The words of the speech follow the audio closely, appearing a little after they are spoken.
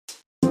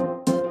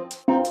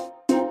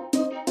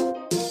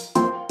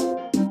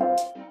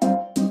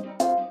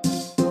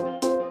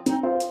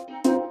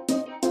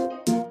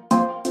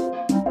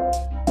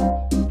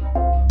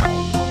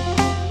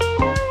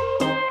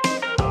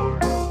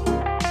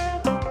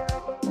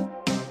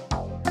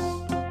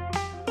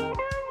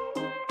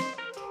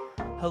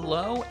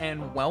Hello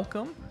and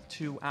welcome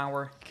to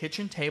our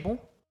kitchen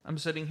table. I'm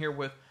sitting here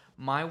with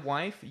my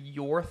wife,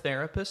 your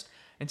therapist,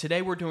 and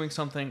today we're doing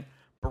something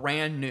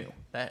brand new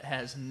that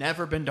has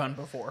never been done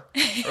before,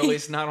 or at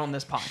least not on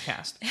this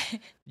podcast.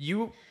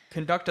 You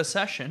conduct a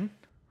session,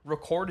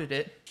 recorded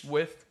it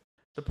with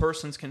the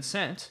person's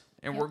consent,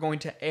 and we're going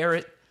to air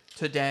it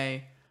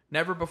today,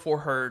 never before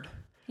heard,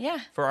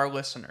 for our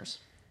listeners.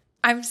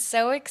 I'm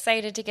so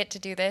excited to get to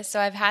do this. So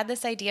I've had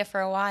this idea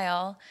for a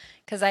while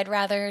because I'd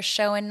rather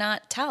show and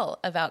not tell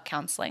about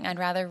counseling. I'd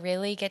rather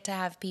really get to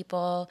have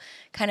people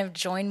kind of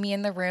join me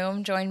in the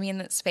room, join me in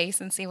the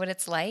space and see what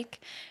it's like.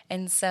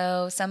 And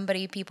so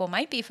somebody people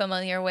might be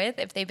familiar with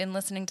if they've been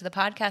listening to the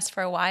podcast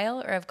for a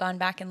while or have gone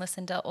back and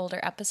listened to older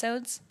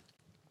episodes,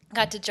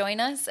 got to join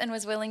us and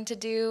was willing to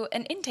do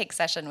an intake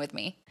session with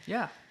me.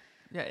 Yeah,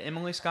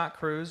 Emily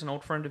Scott-Cruz, an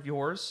old friend of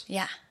yours.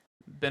 Yeah.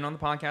 Been on the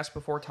podcast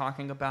before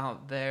talking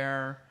about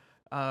their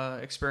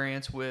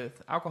experience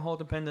with alcohol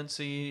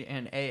dependency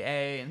and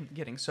AA and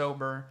getting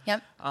sober.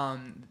 Yep.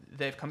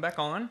 They've come back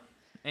on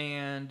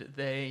and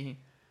they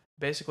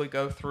basically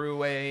go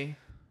through a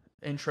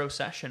intro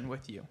session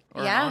with you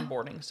or an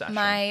onboarding session.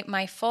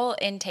 My full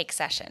intake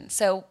session.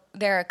 So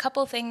there are a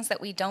couple things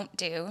that we don't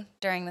do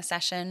during the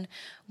session.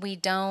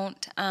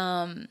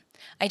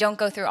 I don't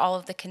go through all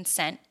of the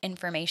consent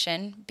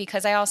information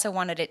because I also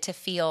wanted it to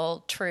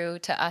feel true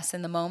to us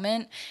in the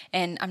moment.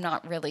 And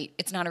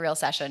it's not a real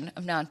session.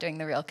 I'm not doing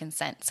the real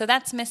consent. So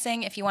that's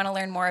missing. If you want to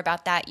learn more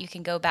about that, you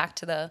can go back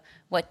to the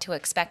what to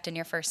expect in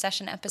your first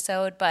session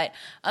episode. But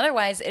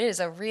otherwise, it is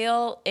a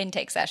real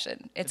intake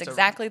session. It's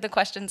exactly the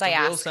questions I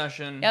ask. Real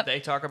session. Yep. They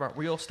talk about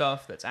real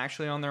stuff that's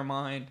actually on their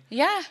mind.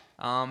 Yeah.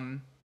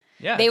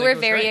 Yeah, they were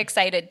very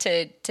excited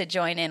to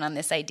join in on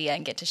this idea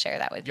and get to share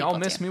that with people. Y'all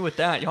miss me with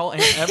that. Y'all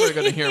ain't ever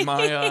going to hear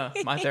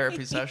my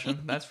therapy session.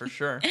 That's for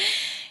sure.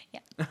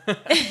 Yeah.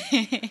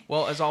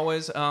 Well, as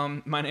always,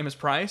 my name is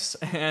Price,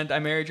 and I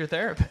married your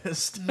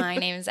therapist. My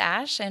name is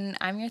Ash, and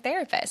I'm your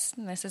therapist.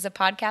 And this is a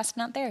podcast,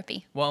 not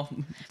therapy. Well,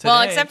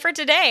 except for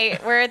today,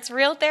 where it's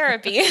real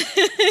therapy.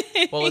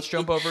 Well, let's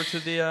jump over to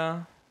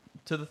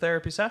the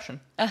therapy session.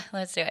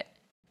 Let's do it.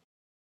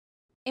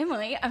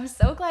 Emily, I'm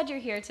so glad you're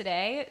here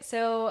today.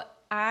 So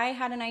I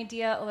had an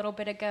idea a little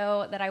bit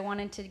ago that I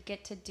wanted to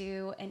get to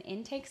do an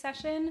intake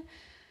session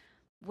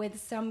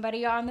with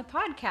somebody on the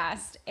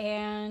podcast.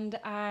 And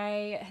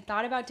I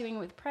thought about doing it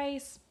with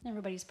Price.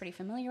 Everybody's pretty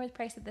familiar with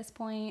Price at this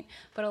point.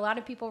 But a lot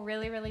of people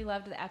really, really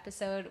loved the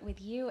episode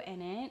with you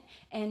in it.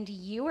 And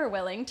you were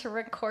willing to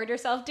record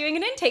yourself doing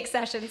an intake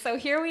session. So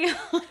here we are.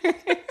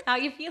 How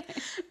you feeling?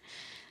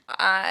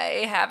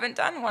 I haven't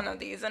done one of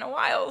these in a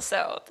while,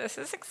 so this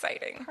is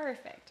exciting.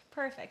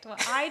 Perfect. Well,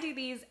 I do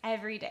these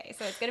every day,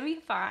 so it's going to be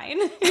fine.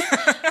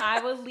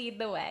 I will lead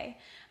the way.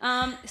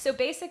 So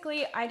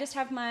basically, I just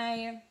have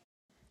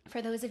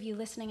for those of you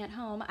listening at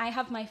home, I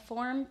have my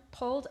form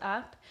pulled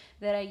up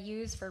that I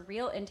use for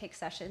real intake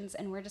sessions,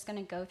 and we're just going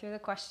to go through the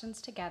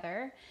questions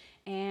together.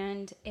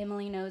 And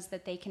Emily knows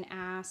that they can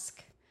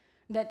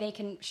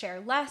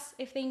share less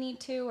if they need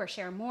to, or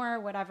share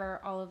more,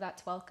 whatever. All of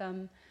that's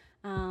welcome.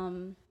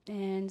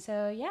 And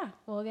so,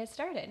 we'll get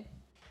started.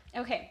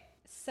 Okay,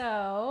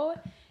 so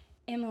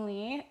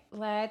Emily,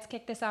 let's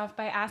kick this off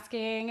by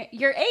asking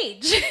your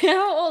age.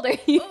 How old are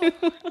you?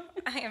 Oh,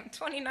 I am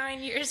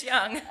 29 years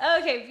young.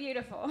 Okay,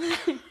 beautiful.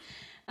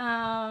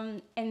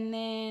 And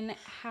then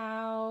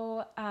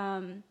tell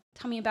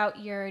me about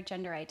your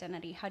gender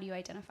identity. How do you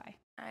identify?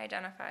 I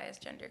identify as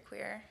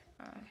genderqueer.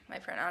 My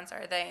pronouns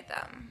are they,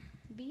 them.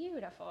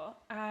 Beautiful.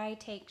 I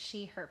take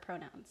she, her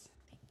pronouns.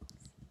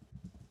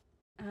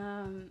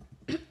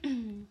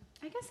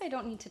 I guess I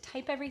don't need to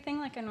type everything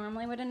like I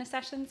normally would in a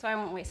session, so I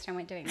won't waste time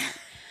with doing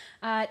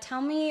that.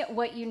 Tell me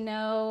what you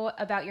know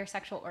about your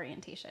sexual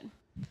orientation.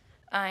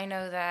 I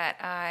know that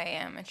I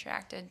am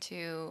attracted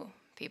to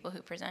people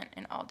who present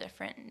in all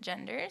different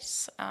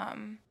genders.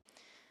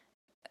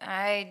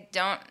 I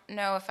don't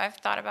know if I've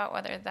thought about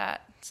whether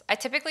I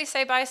typically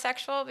say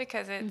bisexual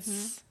because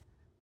it's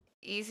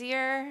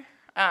easier.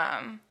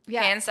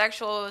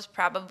 Pansexual is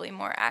probably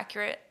more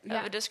accurate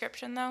of a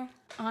description, though.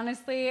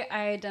 Honestly,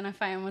 I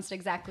identify almost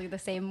exactly the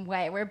same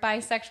way, where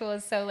bisexual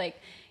is so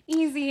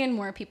easy and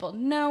more people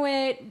know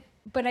it,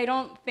 but I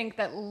don't think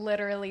that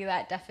literally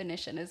that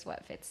definition is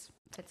what fits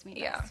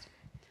me best.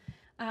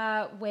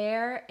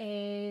 Where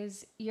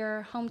is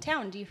your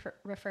hometown? Do you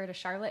refer to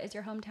Charlotte as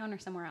your hometown or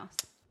somewhere else?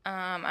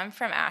 I'm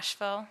from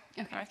Asheville,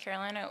 North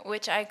Carolina,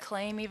 which I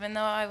claim even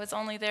though I was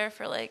only there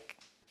for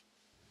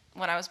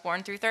when I was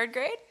born through third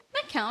grade.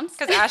 That counts.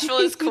 Because Asheville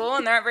is cool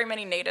and there aren't very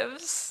many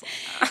natives.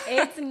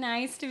 It's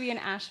nice to be an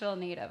Asheville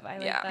native. I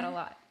like that a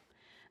lot.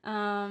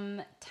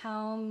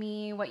 Tell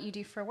me what you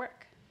do for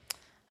work.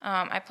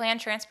 I plan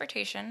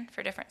transportation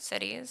for different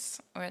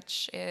cities,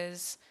 which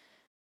is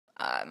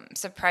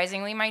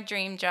surprisingly my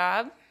dream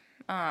job.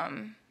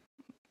 And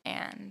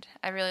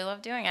I really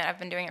love doing it. I've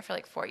been doing it for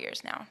 4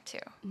 years now, too,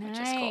 which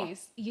is cool.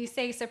 You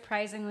say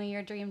surprisingly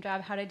your dream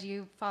job. How did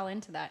you fall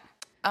into that?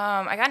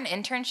 I got an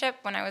internship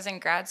when I was in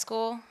grad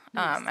school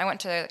Nice. I went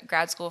to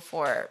grad school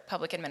for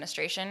public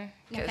administration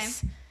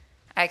because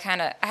I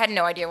had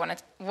no idea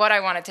what I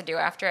wanted to do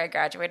after I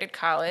graduated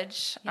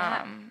college.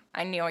 Yeah.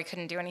 I knew I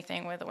couldn't do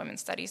anything with a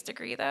women's studies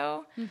degree,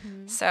 though.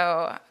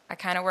 So I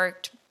kind of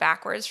worked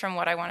backwards from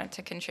what I wanted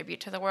to contribute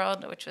to the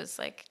world, which was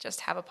like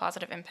just have a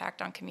positive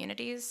impact on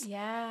communities.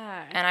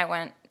 Yeah. And I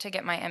went to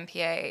get my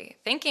MPA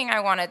thinking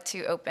I wanted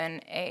to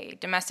open a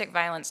domestic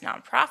violence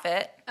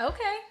nonprofit.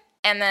 Okay.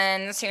 And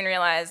then soon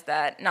realized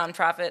that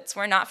nonprofits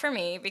were not for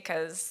me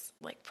because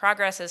like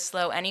progress is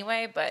slow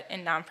anyway, but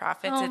in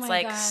nonprofits it's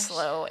like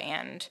slow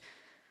and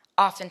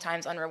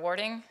oftentimes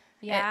unrewarding.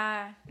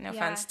 Yeah. No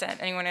offense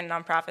to anyone in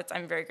nonprofits.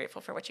 I'm very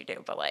grateful for what you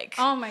do, but like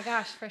oh my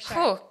gosh, for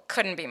sure.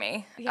 Couldn't be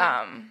me.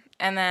 Yeah.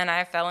 And then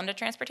I fell into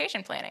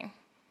transportation planning.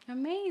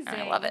 Amazing.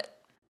 And I love it.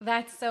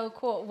 That's so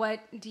cool. What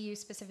do you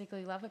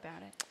specifically love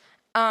about it?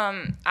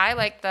 I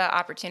like the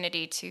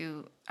opportunity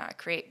to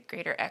create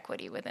greater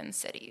equity within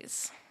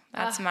cities.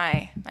 That's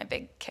my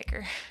big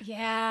kicker.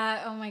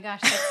 Yeah. Oh my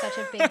gosh, that's such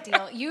a big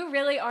deal. You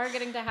really are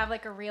getting to have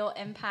like a real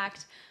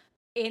impact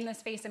in the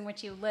space in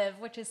which you live,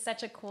 which is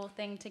such a cool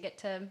thing to get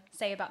to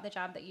say about the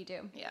job that you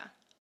do. Yeah.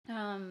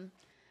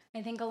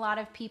 I think a lot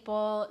of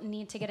people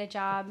need to get a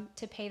job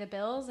to pay the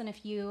bills, and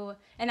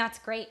that's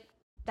great.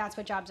 That's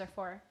what jobs are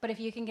for. But if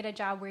you can get a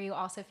job where you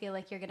also feel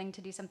like you're getting to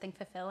do something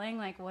fulfilling,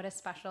 like what a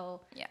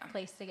special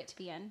place to get to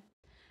be in.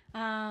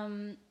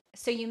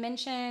 So you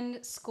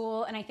mentioned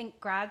school and I think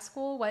grad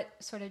school. What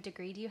sort of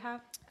degree do you have?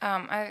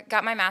 I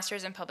got my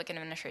master's in public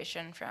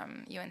administration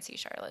from UNC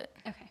Charlotte.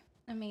 Okay,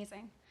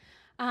 amazing.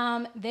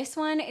 This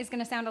one is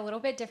going to sound a little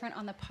bit different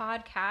on the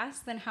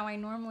podcast than how I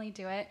normally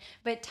do it.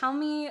 But tell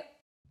me,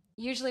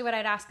 usually what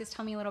I'd ask is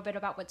tell me a little bit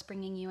about what's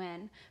bringing you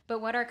in.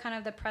 But what are kind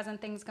of the present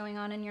things going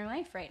on in your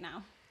life right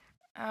now?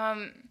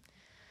 God,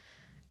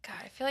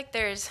 I feel like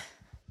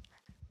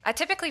I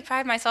typically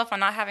pride myself on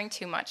not having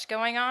too much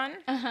going on,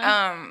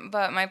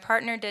 but my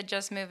partner did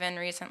just move in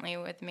recently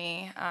with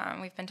me.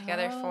 We've been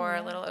together for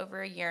a little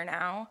over a year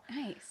now.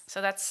 Nice.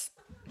 So that's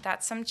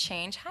some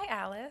change. Hi,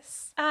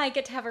 Alice. I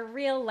get to have a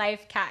real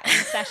life cat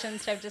in session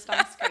instead of just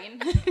on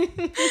screen.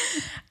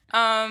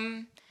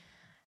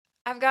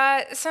 I've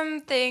got some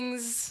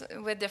things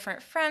with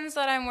different friends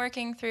that I'm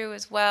working through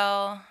as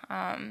well.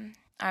 I'm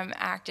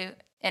active,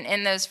 and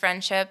in those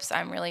friendships,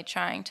 I'm really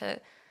trying to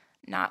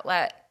not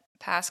let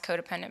past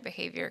codependent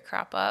behavior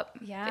crop up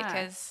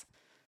because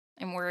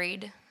I'm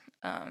worried.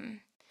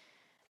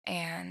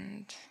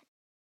 And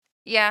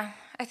yeah,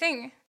 I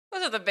think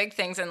those are the big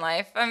things in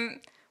life.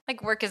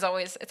 Like work is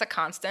always, it's a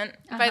constant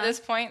by this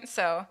point.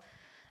 So,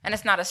 and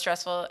it's not as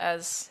stressful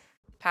as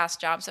past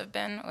jobs have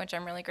been, which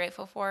I'm really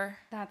grateful for.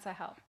 That's a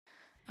help.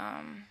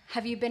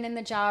 Have you been in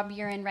the job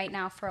you're in right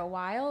now for a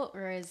while,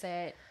 or is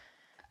it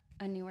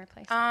a newer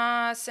place?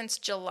 Since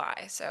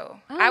July, so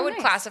I would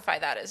classify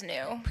that as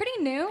new. Pretty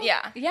new?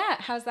 Yeah. Yeah,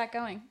 how's that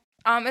going?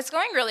 It's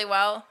going really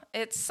well.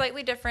 It's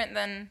slightly different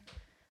than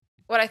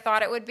what I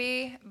thought it would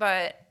be,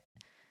 but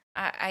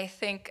I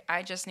think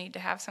I just need to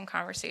have some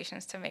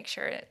conversations to make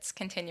sure it's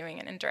continuing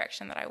in a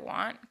direction that I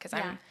want, because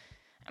I'm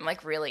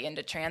like really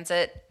into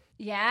transit.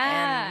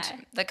 Yeah.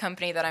 And the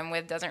company that I'm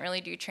with doesn't really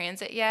do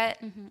transit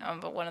yet.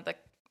 But one of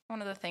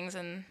the things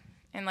in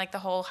like the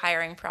whole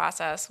hiring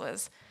process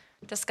was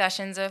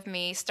discussions of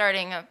me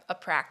starting a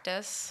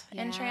practice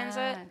in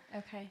transit.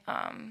 Okay.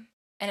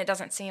 And it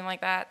doesn't seem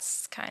like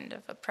that's kind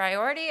of a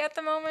priority at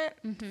the moment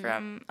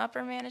from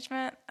upper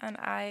management. And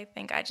I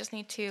think I just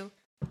need to,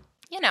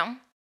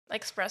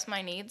 express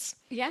my needs.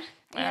 Yeah.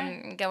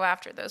 And go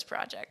after those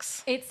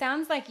projects. It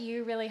sounds like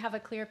you really have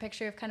a clear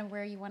picture of kind of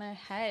where you want to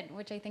head,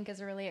 which I think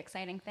is a really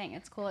exciting thing.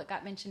 It's cool it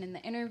got mentioned in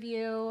the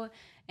interview,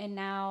 and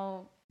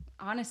now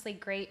honestly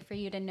great for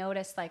you to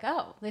notice like,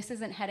 oh, this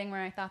isn't heading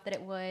where I thought that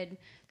it would.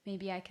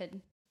 Maybe I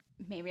could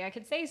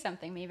say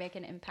something. Maybe I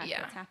can impact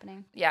what's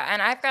happening. Yeah,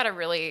 and I've got a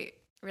really,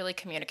 really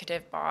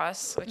communicative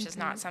boss, which is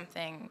not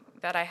something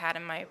that I had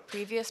in my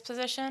previous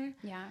position.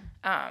 Yeah.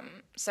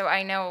 So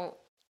I know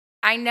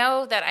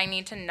that I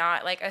need to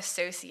not like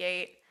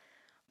associate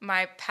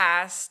my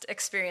past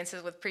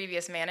experiences with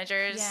previous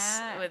managers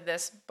with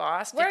this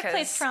boss.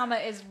 Workplace trauma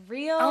is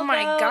real. Oh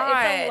my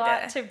God. It's a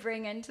lot to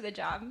bring into the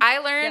job. I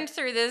learned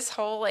through this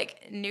whole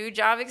like new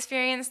job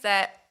experience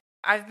that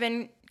I've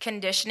been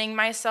conditioning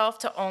myself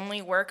to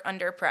only work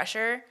under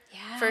pressure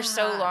for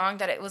so long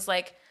that it was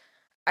like,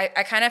 I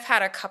kind of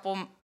had a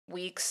couple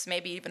weeks,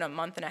 maybe even a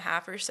month and a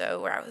half or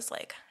so where I was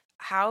like,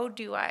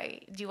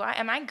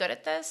 am I good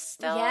at this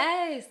still?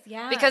 Yes,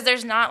 yeah. Because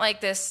there's not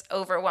like this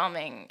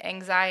overwhelming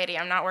anxiety.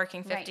 I'm not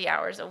working 50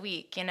 hours a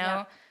week,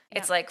 Yep.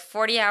 It's like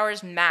 40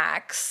 hours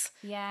max.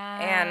 Yeah.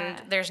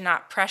 And there's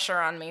not pressure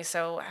on me.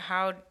 So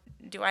how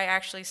do I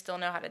actually still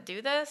know how to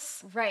do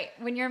this? Right.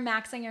 When you're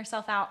maxing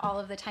yourself out all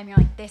of the time, you're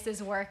like, this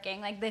is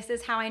working. Like, this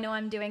is how I know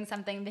I'm doing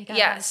something, because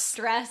I'm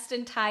stressed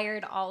and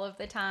tired all of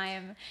the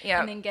time. Yeah.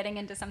 And then getting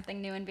into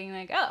something new and being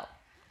like, oh,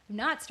 I'm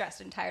not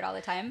stressed and tired all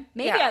the time.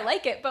 Maybe I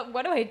like it, but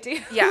what do I do?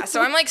 Yeah.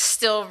 So I'm like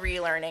still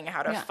relearning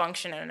how to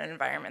function in an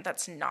environment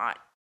that's not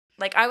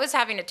like, I was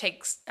having to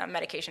take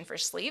medication for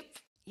sleep.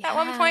 at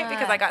one point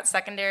because I got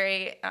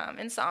secondary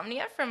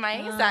insomnia from my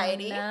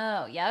anxiety. Oh,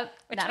 no, yep.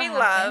 Which we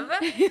love.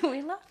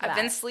 We love that. I've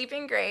been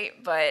sleeping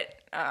great, but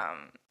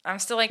I'm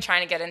still like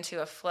trying to get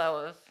into a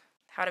flow of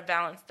how to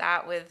balance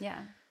that with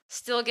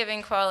still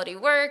giving quality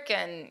work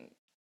and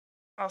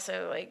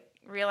also like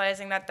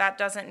realizing that that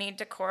doesn't need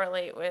to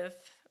correlate with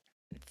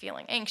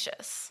feeling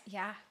anxious.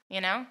 Yeah.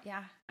 You know?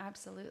 Yeah,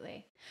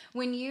 absolutely.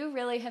 When you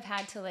really have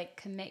had to like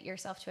commit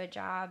yourself to a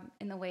job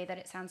in the way that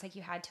it sounds like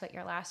you had to at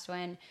your last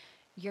one,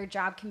 your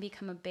job can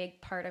become a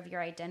big part of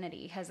your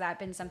identity. Has that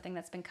been something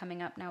that's been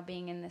coming up now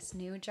being in this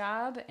new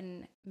job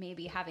and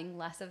maybe having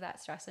less of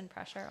that stress and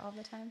pressure all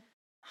the time?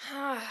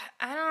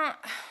 I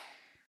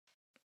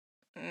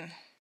don't.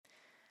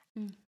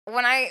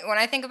 When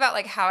I think about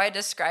like how I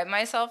describe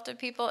myself to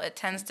people, it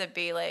tends to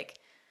be like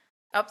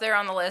up there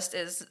on the list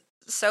is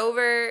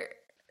sober,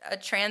 a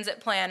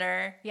transit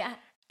planner,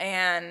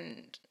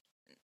 and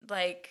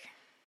like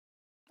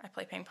I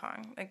play ping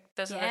pong. Like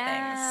those are the things,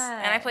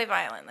 and I play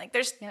violin. Like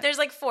there's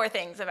like 4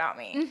 things about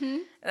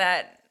me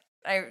that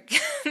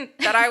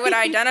I would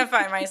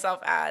identify myself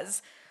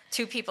as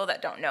to people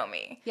that don't know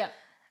me. Yeah.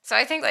 So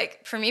I think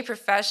like for me,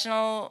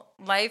 professional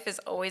life is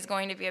always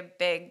going to be a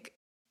big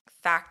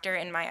factor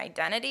in my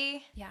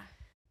identity. Yeah.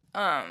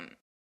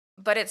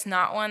 But it's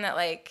not one that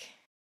like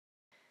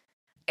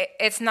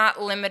it's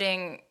not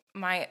limiting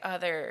my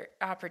other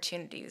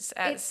opportunities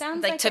as it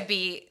sounds like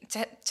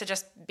to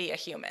just be a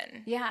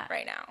human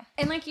right now.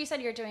 And like you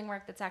said, you're doing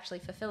work that's actually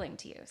fulfilling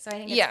to you. So I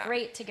think it's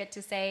great to get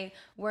to say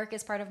work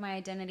is part of my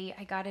identity.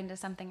 I got into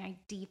something I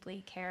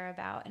deeply care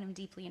about and I'm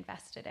deeply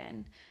invested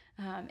in.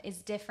 Is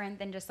different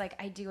than just like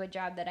I do a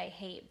job that I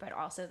hate, but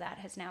also that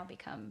has now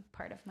become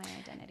part of my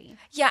identity.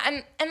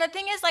 Yeah, and the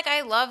thing is like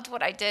I loved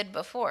what I did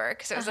before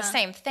because it was the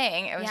same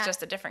thing. It was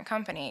just a different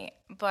company,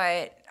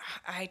 but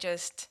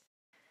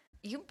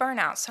you burn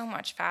out so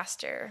much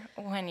faster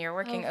when you're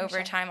working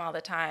overtime all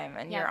the time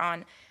and you're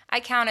on. I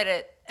counted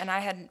it, and I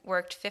had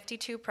worked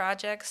 52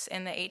 projects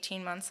in the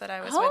 18 months that I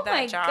was with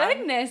that job. Oh my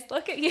goodness,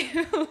 look at you.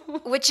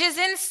 Which is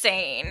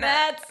insane.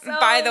 That's so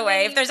By the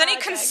way, if there's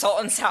projects. any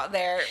consultants out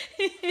there,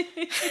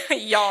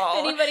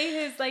 y'all. Anybody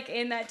who's like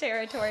in that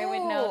territory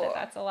would know that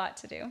that's a lot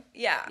to do.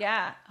 Yeah.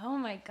 Yeah. Oh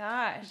my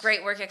gosh.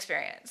 Great work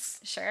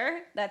experience. Sure.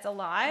 That's a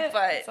lot.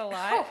 But it's a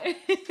lot.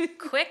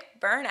 Quick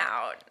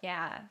burnout.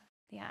 Yeah.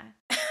 Yeah.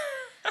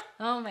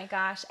 Oh my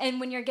gosh. And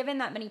when you're given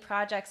that many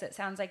projects, it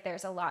sounds like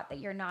there's a lot that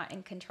you're not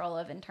in control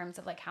of in terms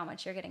of like how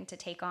much you're getting to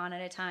take on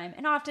at a time.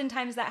 And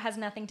oftentimes that has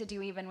nothing to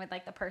do even with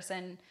like the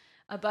person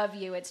above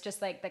you. It's just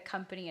like the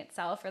company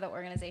itself or the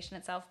organization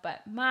itself.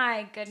 But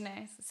my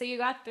goodness. So you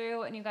got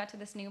through and you got to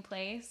this new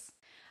place.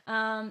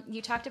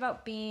 You talked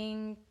about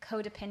being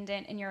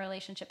codependent in your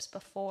relationships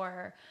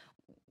before.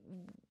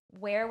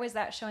 Where was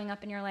that showing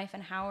up in your life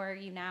and how are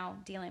you now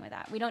dealing with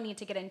that? We don't need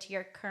to get into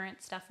your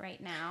current stuff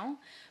right now,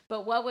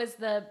 but what was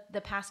the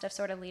past stuff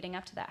sort of leading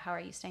up to that? How are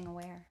you staying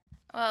aware?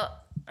 Well,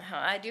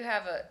 I do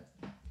have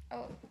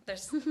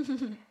there's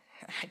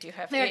I do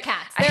have there are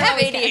cats. I have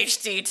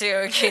ADHD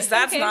too, in case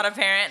that's not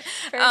apparent.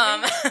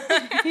 But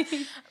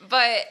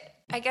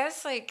I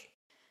guess like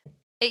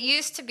it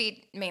used to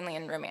be mainly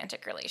in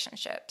romantic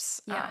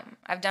relationships. Yeah.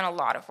 I've done a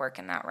lot of work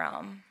in that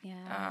realm.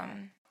 Yeah.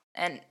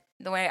 And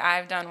the way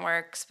I've done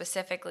work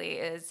specifically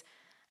is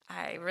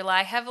I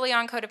rely heavily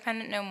on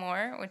Codependent No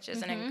More, which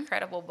is an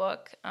incredible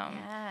book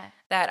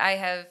that I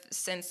have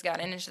since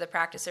gotten into the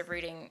practice of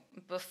reading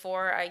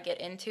before I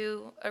get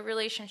into a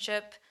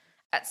relationship,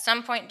 at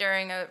some point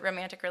during a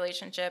romantic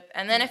relationship.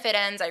 And then if it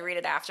ends, I read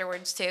it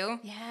afterwards too.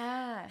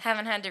 Yeah.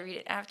 Haven't had to read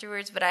it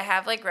afterwards, but I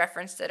have like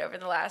referenced it over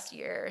the last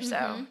year or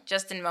so,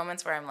 just in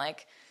moments where I'm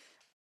like,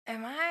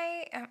 am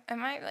I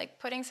like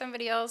putting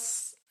somebody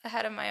else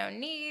ahead of my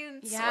own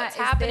needs? Yeah, what's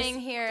happening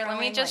here? Let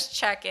me just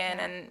check in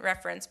and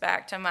reference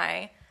back to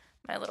my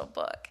little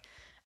book.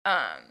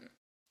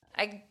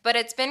 But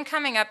it's been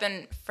coming up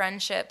in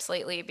friendships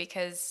lately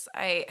because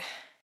I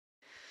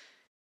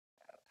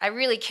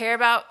really care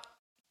about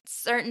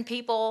certain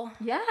people.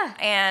 Yeah.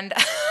 And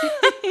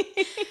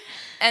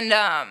and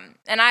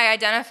I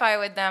identify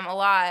with them a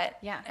lot.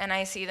 Yeah. And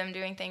I see them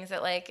doing things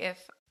that like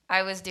if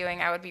I was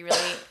doing, I would be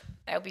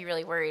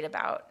really worried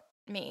about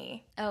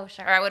me. Oh,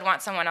 sure. Or I would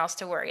want someone else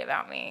to worry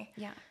about me.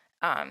 Yeah.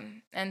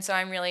 And so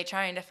I'm really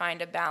trying to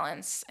find a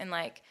balance in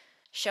like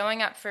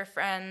showing up for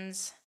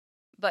friends,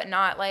 but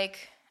not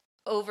like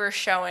over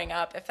showing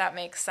up, if that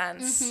makes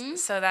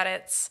sense, so that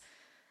it's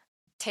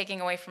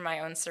taking away from my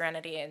own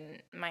serenity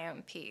and my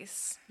own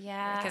peace.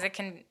 Yeah. Because it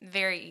can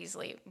very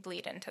easily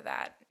bleed into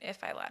that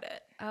if I let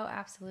it. Oh,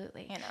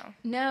 absolutely. You know?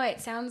 No,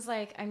 it sounds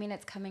like, I mean,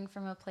 it's coming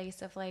from a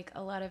place of like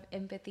a lot of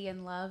empathy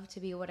and love to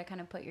be able to kind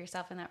of put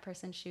yourself in that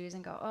person's shoes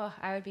and go, oh,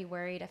 I would be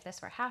worried if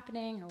this were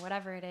happening or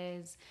whatever it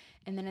is.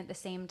 And then at the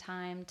same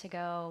time to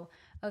go,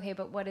 okay,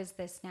 but what is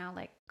this now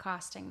like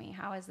costing me?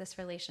 How is this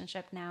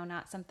relationship now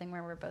not something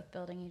where we're both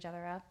building each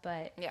other up,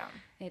 but yeah,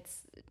 it's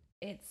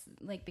it's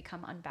like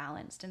become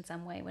unbalanced in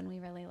some way when we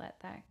really let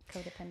that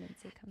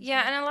codependency come.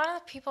 Yeah, and a lot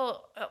of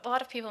people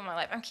in my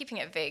life, I'm keeping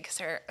it vague because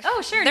there No,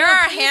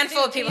 are a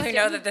handful of people who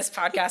know that this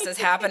podcast is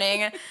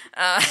happening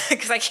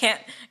because I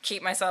can't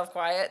keep myself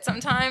quiet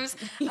sometimes.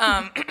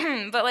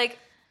 But like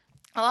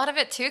a lot of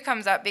it too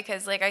comes up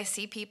because like I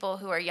see people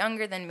who are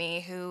younger than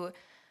me who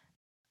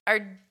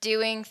are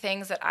doing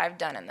things that I've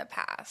done in the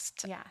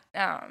past. Yeah.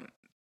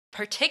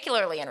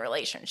 Particularly in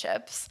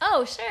relationships.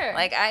 Oh, sure.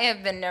 Like, I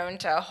have been known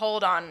to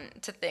hold on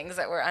to things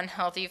that were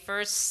unhealthy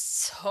for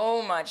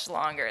so much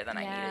longer than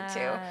I needed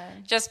to,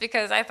 just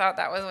because I thought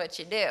that was what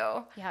you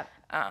do. Yep.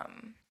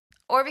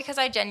 Or because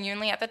I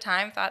genuinely, at the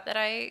time, thought that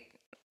I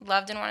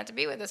loved and wanted to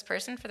be with this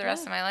person for the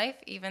rest of my life,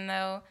 even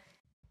though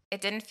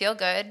it didn't feel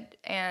good,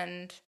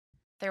 and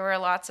there were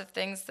lots of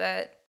things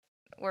that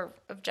were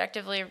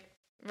objectively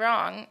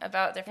wrong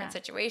about different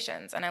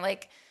situations. And I,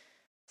 like,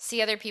 see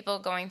other people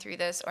going through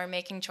this or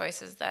making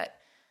choices that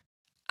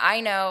I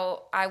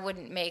know I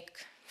wouldn't make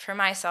for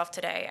myself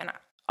today. And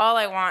all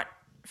I want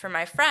for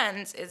my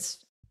friends is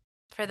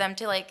for them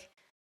to like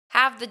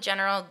have the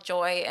general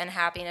joy and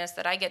happiness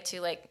that I get to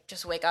like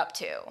just wake up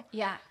to.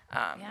 Yeah.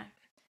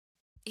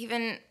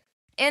 Even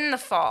in the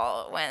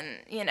fall when,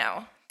 you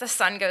know, the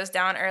sun goes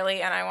down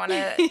early and I want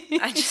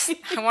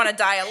to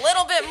die a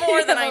little bit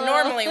more than I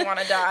normally want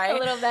to die. A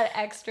little bit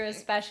extra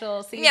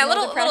special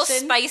seasonal depression. A little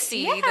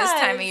spicy this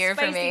time of year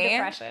for me.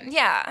 Depression.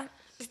 Yeah.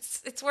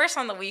 It's worse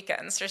on the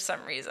weekends for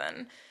some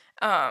reason.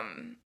 But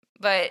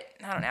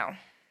I don't know.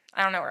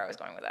 I don't know where I was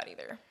going with that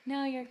either.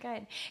 No, you're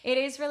good. It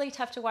is really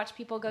tough to watch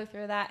people go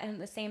through that and at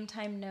the same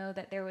time know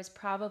that there was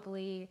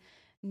probably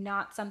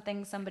not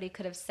something somebody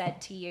could have said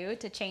to you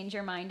to change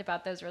your mind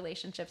about those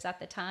relationships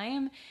at the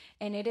time.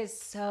 And it is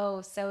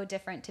so, so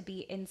different to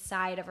be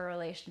inside of a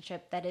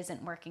relationship that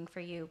isn't working for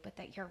you, but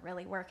that you're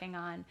really working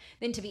on,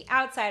 than to be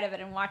outside of it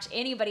and watch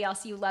anybody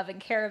else you love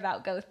and care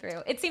about go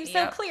through. It seems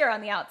so clear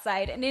on the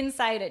outside, and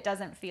inside it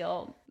doesn't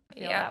feel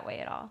that way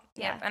at all.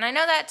 Yeah. And I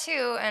know that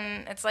too.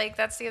 And it's like,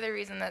 that's the other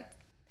reason that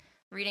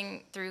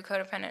reading through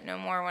Codependent No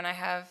More, when I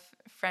have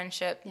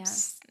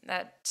friendships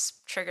that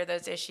trigger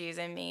those issues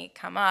in me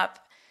come up,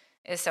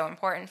 is so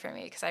important for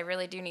me, because I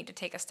really do need to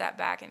take a step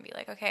back and be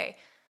like, okay,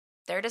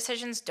 their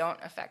decisions don't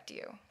affect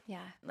you.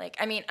 Yeah. Like,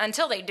 I mean,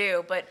 until they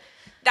do, but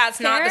that's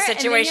not the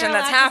situation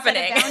that's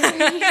happening.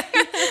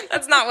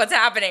 That's not what's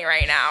happening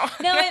right now.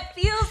 No, it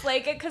feels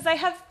like it because I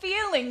have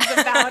feelings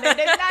about it, and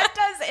that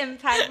does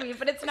impact me,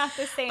 but it's not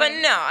the same. But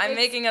no, I'm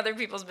making other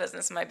people's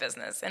business my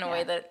business in a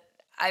way that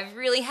I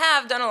really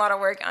have done a lot of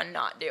work on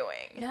not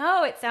doing.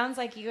 No, it sounds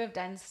like you have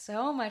done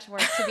so much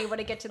work to be able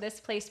to get to this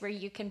place where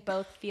you can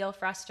both feel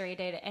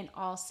frustrated and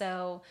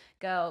also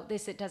go,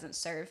 it doesn't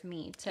serve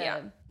me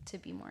to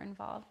be more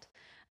involved.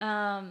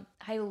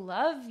 I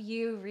love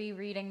you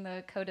rereading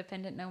the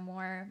Codependent No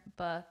More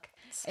book.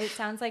 It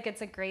sounds like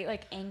it's a great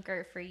like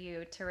anchor for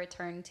you to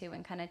return to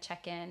and kind of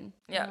check in.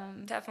 Yeah,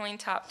 definitely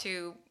top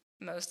 2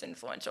 most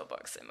influential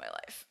books in my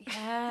life.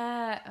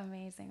 Yeah,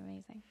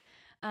 amazing.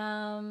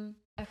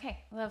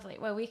 Okay, lovely.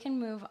 Well, we can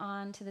move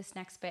on to this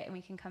next bit and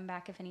we can come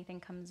back if anything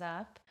comes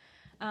up.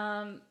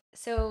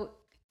 So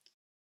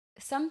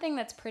something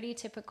that's pretty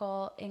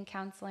typical in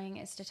counseling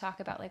is to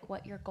talk about like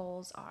what your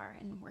goals are,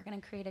 and we're going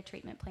to create a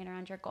treatment plan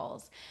around your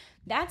goals.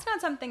 That's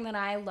not something that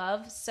I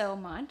love so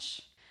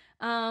much.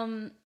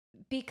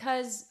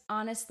 Because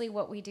honestly,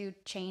 what we do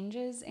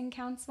changes in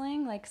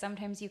counseling. Like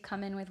sometimes you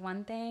come in with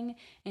one thing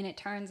and it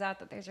turns out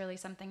that there's really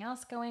something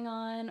else going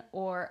on,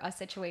 or a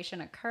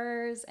situation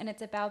occurs and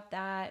it's about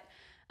that.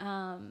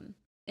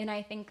 And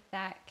I think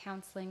that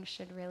counseling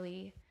should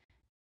really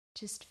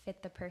just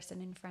fit the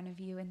person in front of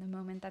you in the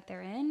moment that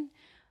they're in.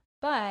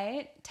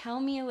 But tell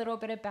me a little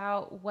bit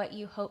about what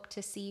you hope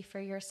to see for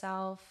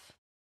yourself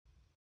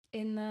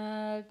in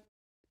the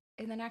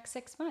next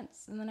 6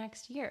 months, in the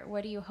next year.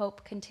 What do you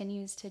hope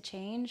continues to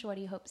change? What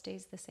do you hope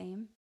stays the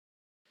same?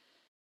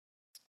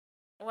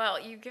 Well,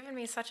 you've given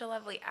me such a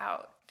lovely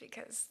out,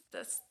 because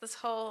this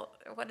whole,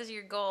 what is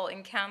your goal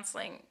in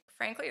counseling,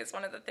 frankly, is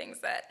one of the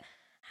things that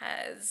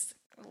has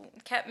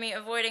kept me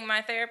avoiding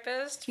my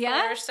therapist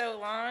for so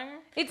long.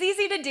 It's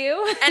easy to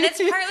do. And it's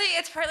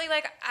partly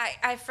like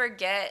I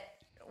forget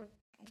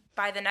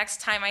by the next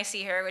time I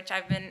see her, which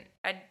I'd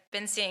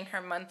been seeing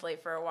her monthly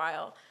for a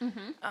while.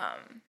 Mm-hmm.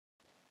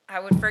 I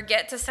would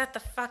forget to set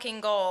the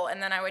fucking goal,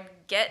 and then I would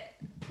get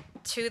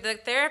to the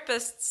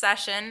therapist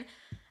session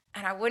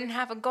and I wouldn't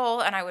have a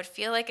goal, and I would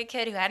feel like a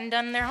kid who hadn't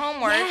done their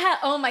homework. Yeah.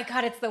 Oh my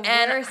God, it's the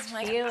worst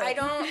feeling. I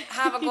don't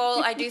have a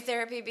goal. I do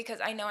therapy because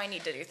I know I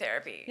need to do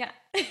therapy. Yeah.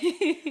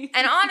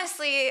 And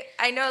honestly,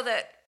 I know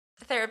that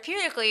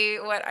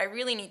therapeutically what I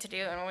really need to do,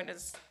 and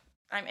what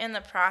I'm in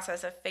the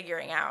process of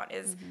figuring out,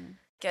 is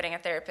getting a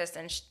therapist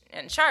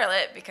in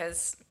Charlotte,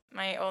 because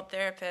my old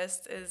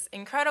therapist is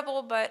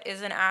incredible, but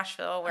is in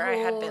Asheville, where I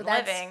had been living.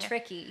 That's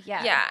tricky.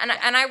 Yeah. Yeah,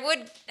 and I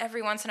would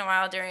every once in a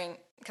while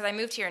because I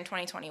moved here in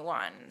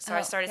 2021, so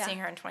I started seeing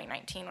her in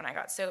 2019 when I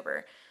got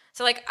sober.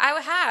 So like I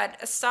had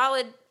a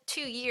solid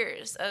 2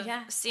 years of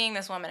seeing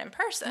this woman in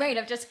person. Right,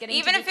 of just getting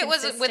even to if it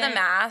was with a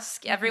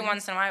mask, every Mm-hmm.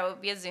 once in a while it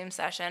would be a Zoom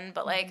session,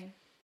 but like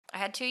I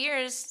had 2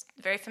 years,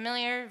 very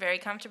familiar, very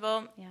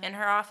comfortable in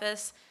her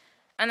office.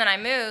 And then I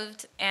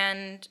moved,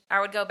 and I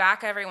would go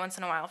back every once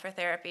in a while for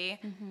therapy.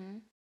 Mm-hmm.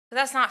 But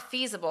that's not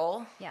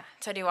feasible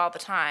to do all the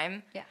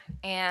time. Yeah.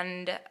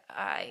 And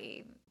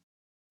I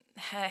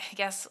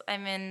guess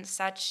I'm in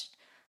such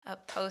a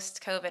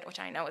post-COVID, which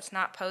I know it's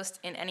not post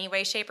in any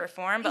way, shape, or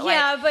form, but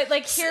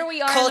but here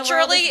we are.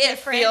 Culturally, it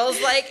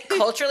feels like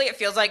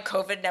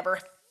COVID never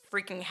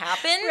freaking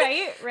happened.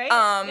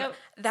 Right.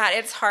 That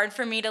it's hard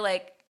for me to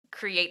like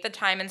create the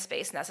time and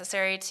space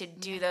necessary to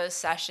do those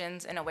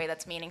sessions in a way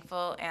that's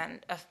meaningful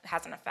and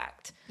has an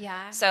effect.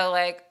 Yeah. So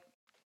like,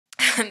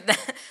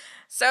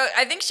 so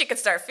I think she could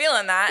start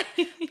feeling that.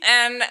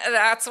 And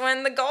that's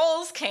when the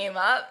goals came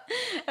up.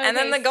 Okay. And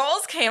then the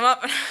goals came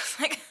up and I was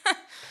like,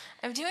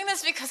 I'm doing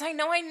this because I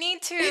know I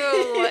need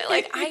to.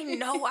 Like, I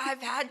know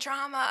I've had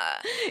trauma.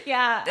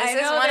 Yeah.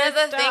 This is one of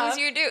the things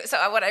you do. So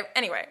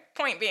anyway,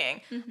 point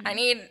being, I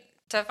need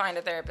to find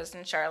a therapist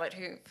in Charlotte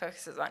who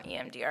focuses on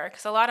EMDR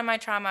because a lot of my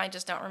trauma I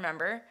just don't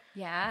remember.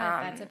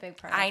 Yeah, that's a big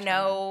part. I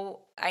know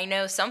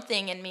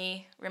something in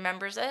me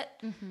remembers it,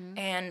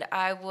 and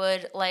I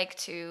would like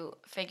to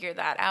figure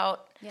that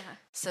out. Yeah.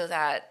 So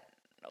that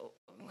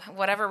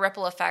whatever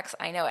ripple effects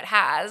I know it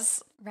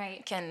has,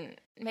 can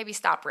maybe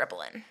stop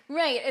rippling.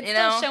 Right. It's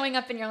still showing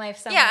up in your life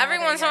somewhere. Yeah, every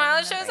once in a while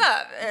it shows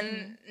up,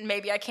 and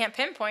maybe I can't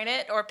pinpoint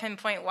it or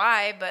pinpoint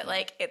why, but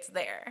like it's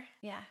there.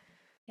 Yeah.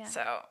 Yeah.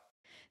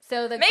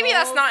 So maybe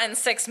that's not in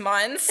 6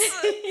 months.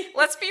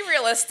 Let's be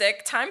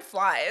realistic. Time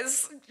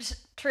flies.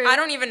 True. I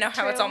don't even know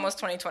how it's almost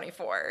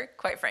 2024,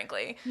 quite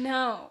frankly.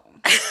 No.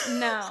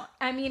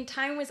 I mean,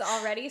 time was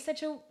already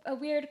such a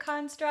weird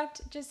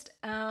construct. Just,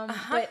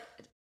 but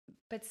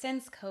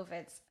since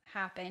COVID's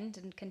happened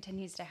and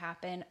continues to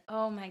happen,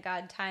 oh my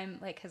God, time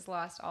like has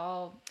lost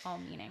all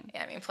meaning.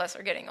 Yeah, I mean, plus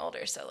we're getting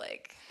older, so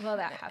like. Well,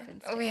 that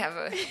happens too. We have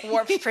a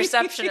warped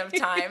perception of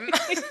time.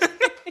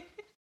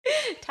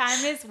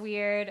 Time is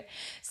weird.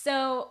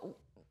 So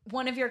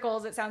one of your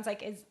goals, it sounds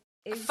like, is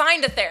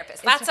find a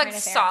therapist. That's a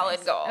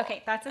solid goal.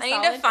 Okay, that's a solid goal.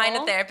 I need to find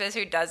a therapist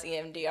who does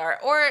EMDR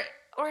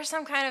or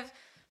some kind of,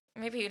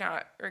 maybe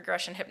not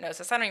regression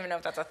hypnosis. I don't even know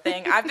if that's a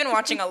thing. I've been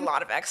watching a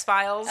lot of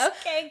X-Files.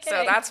 Okay, good.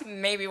 So that's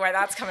maybe why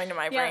that's coming to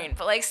my brain.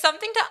 But like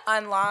something to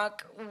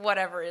unlock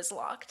whatever is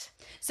locked.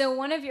 So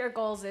one of your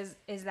goals is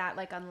that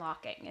like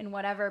unlocking, and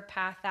whatever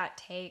path that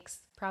takes,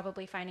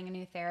 probably finding a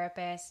new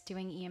therapist,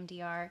 doing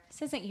EMDR.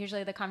 This isn't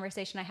usually the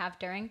conversation I have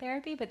during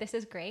therapy, but this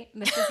is great.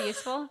 This is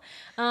useful.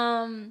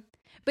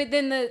 But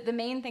then the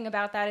main thing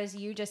about that is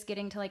you just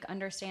getting to like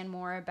understand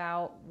more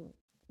about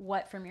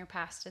what from your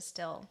past is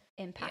still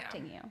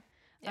impacting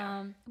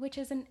you, which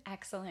is an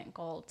excellent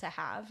goal to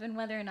have. And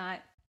whether or not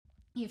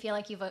you feel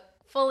like you've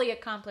fully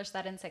accomplished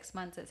that in 6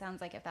 months, it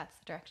sounds like if that's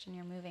the direction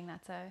you're moving,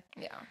 that's a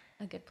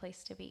good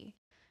place to be.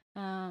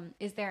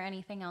 Is there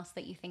anything else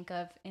that you think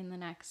of in the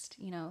next,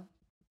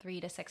 3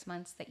 to 6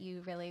 months that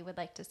you really would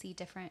like to see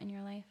different in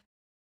your life?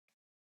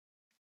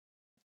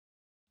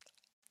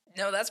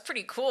 No, that's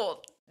pretty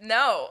cool.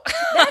 No.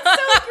 That's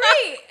so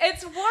great.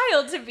 It's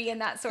wild to be in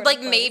that sort of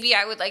place. Maybe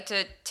I would like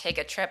to take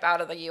a trip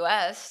out of the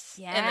U.S.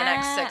 in the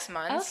next 6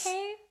 months.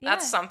 Okay. Yeah.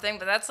 That's something,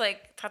 but that's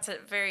a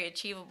very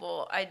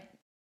achievable.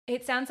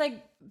 It sounds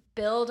like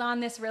build on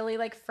this really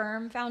like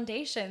firm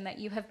foundation that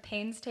you have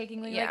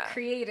painstakingly like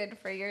created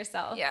for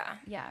yourself. Yeah.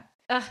 Yeah.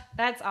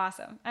 That's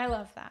awesome. I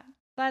love that.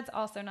 That's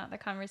also not the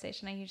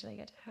conversation I usually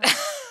get to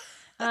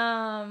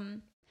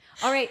have.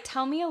 All right.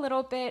 Tell me a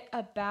little bit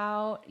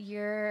about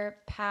your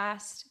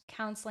past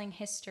counseling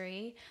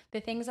history.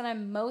 The things that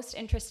I'm most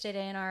interested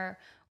in are,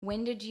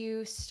 when did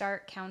you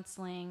start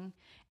counseling?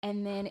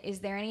 And then is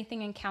there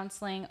anything in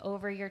counseling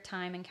over your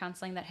time in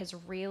counseling that has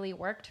really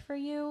worked for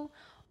you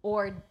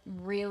or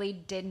really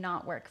did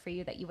not work for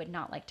you that you would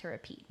not like to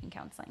repeat in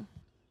counseling?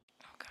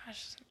 Oh,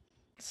 gosh.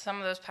 Some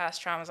of those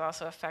past traumas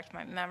also affect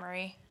my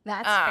memory.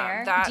 That's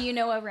fair. Do you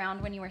know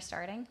around when you were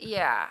starting?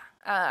 Yeah.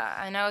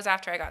 I know it was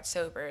after I got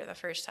sober the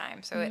first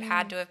time. So it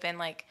had to have been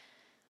like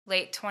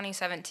late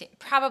 2017.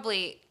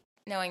 Probably,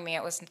 knowing me,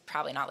 it was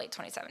probably not late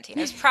 2017.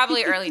 It was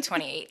probably early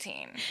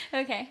 2018.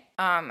 Okay.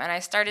 And I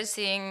started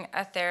seeing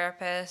a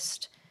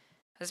therapist.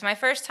 It was my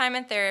first time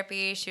in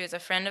therapy. She was a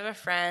friend of a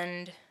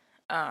friend.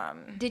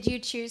 Did you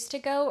choose to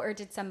go, or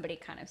did somebody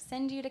kind of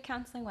send you to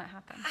counseling? What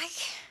happened? I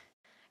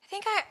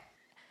think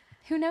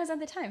Who knows at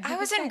the time? I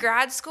was in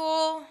grad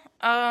school,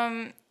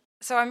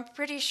 so I'm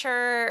pretty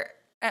sure,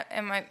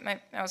 and I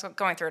was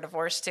going through a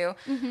divorce too.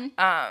 Mm-hmm.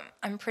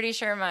 I'm pretty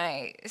sure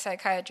my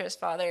psychiatrist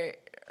father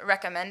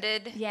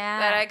recommended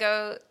that I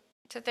go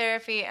to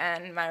therapy,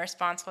 and my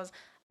response was,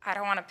 I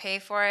don't want to pay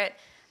for it.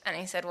 And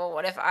he said, well,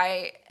 what if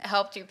I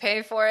helped you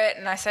pay for it?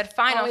 And I said,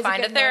 fine, I'll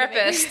find a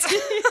therapist.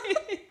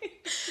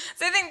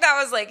 So I think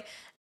that was like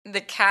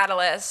the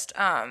catalyst.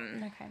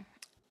 Okay.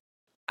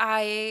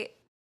 I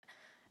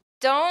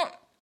don't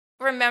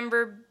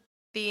remember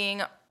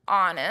being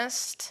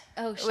honest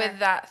with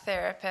that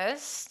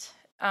therapist.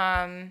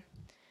 And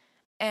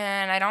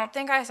And I don't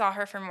think I saw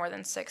her for more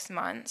than 6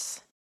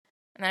 months.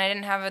 And then I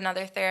didn't have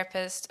another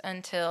therapist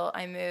until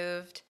I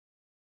moved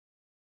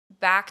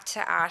back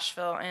to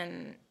Asheville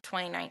in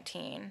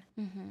 2019.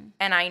 Mm-hmm.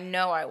 And I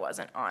know I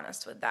wasn't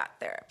honest with that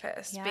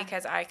therapist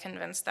because I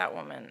convinced that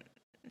woman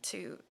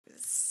to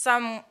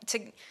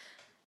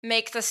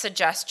make the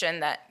suggestion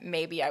that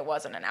maybe I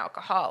wasn't an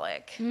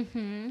alcoholic.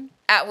 Mm-hmm.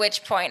 At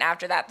which point,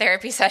 after that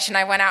therapy session,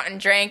 I went out and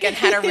drank and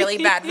had a really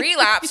bad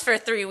relapse for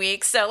 3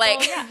 weeks. So,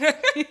 like,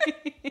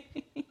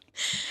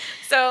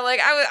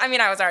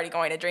 I was already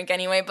going to drink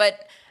anyway,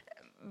 but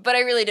I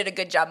really did a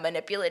good job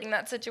manipulating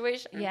that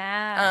situation.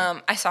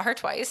 Yeah. I saw her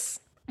twice.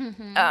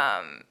 Mm-hmm.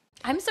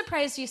 I'm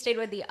surprised you stayed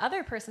with the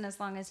other person as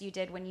long as you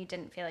did when you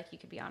didn't feel like you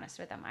could be honest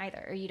with them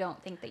either, or you don't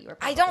think that you were.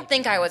 I don't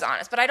think I was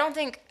honest, but I don't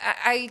think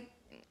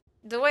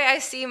the way I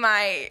see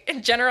my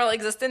general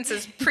existence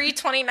is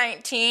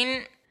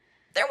pre-2019,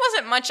 there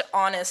wasn't much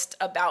honest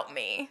about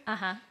me.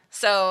 Uh-huh.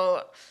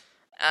 So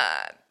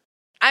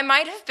I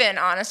might have been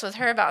honest with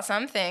her about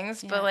some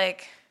things, but,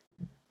 like,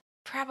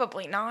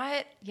 probably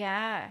not.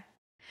 Yeah.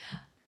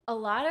 A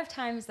lot of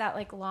times that,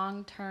 like,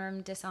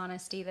 long-term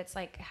dishonesty that's,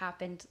 like,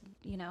 happened,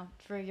 you know,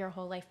 for your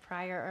whole life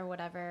prior or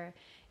whatever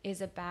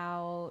is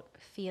about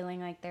feeling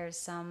like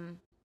there's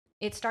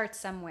it starts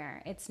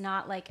somewhere. It's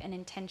not like an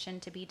intention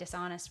to be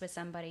dishonest with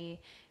somebody.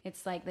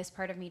 It's like, this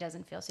part of me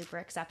doesn't feel super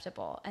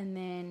acceptable. And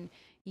then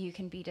you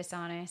can be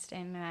dishonest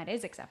and that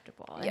is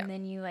acceptable. And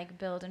then you, like,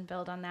 build and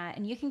build on that.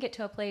 And you can get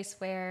to a place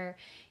where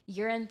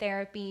you're in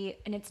therapy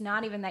and it's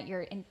not even that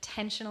you're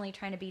intentionally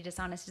trying to be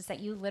dishonest. It's that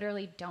you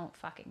literally don't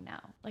fucking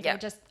know. Like,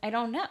 I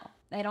don't know.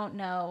 I don't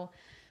know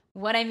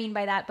what I mean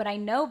by that, but I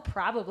know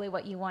probably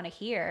what you want to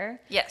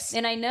hear. Yes.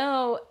 And I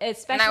know,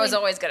 especially. And I was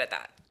always good at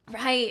that.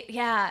 Right.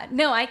 Yeah.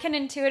 No, I can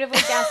intuitively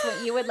guess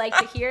what you would like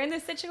to hear in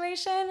this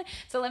situation.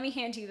 So let me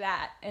hand you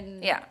that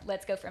and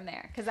let's go from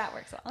there, because that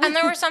works well. And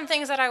there were some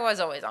things that I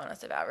was always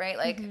honest about, right?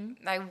 Like,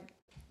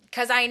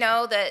 because I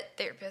know that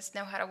therapists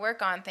know how to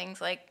work on things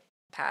like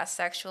past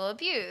sexual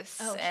abuse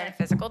and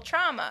physical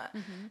trauma.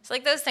 Mm-hmm. So,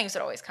 like, those things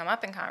would always come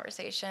up in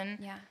conversation.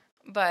 Yeah.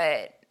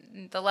 But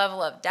the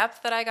level of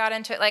depth that I got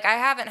into it, like, I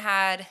haven't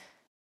had,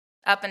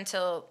 up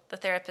until the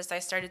therapist I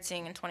started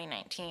seeing in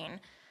 2019,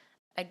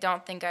 I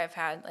don't think I've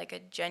had, like, a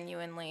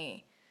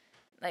genuinely,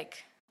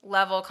 like,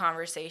 level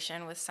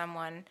conversation with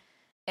someone,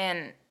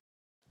 and,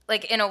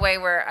 like, in a way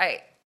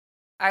where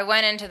I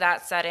went into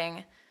that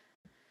setting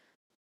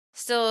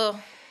still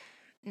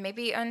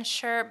maybe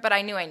unsure, but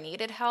I knew I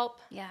needed help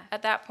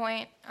at that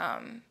point.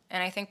 And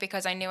I think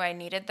because I knew I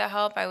needed the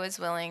help, I was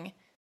willing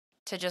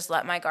to just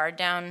let my guard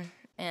down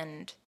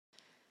and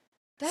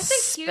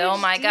spill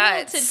my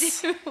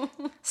guts.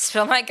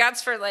 Spill my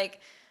guts for, like,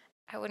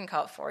 I wouldn't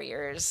call it 4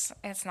 years.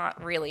 It's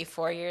not really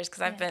 4 years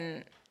because I've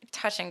been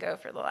touch and go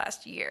for the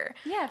last year.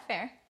 Yeah,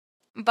 fair.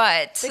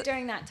 But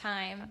during that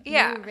time,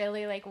 you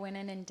really, like, went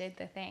in and did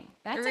the thing.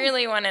 Went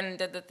in and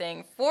did the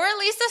thing for at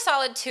least a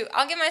solid 2.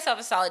 I'll give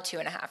myself a solid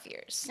 2.5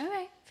 years.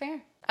 Okay,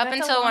 fair. Up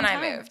until when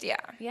I moved,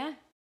 Yeah.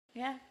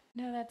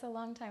 No, that's a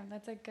long time.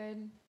 That's a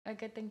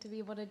good thing to be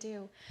able to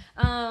do.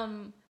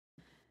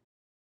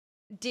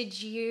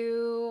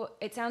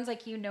 It sounds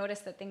like you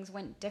noticed that things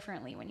went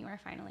differently when you were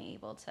finally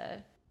able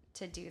to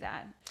do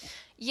that.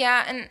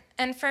 Yeah,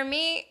 and for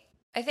me,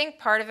 I think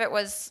part of it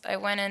was I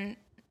went in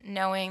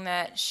knowing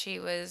that she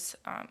was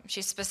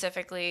she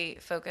specifically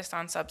focused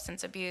on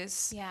substance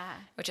abuse,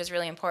 which is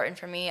really important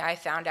for me. I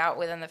found out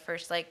within the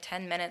first, like,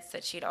 10 minutes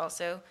that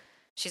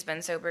she's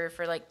been sober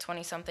for, like,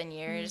 20 something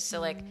years.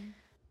 So, like,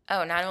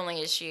 not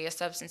only is she a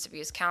substance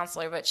abuse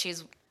counselor, but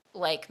she's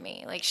like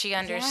me. Like, she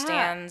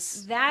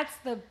understands. That's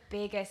the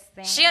biggest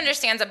thing. She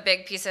understands a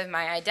big piece of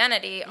my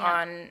identity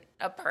on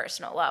a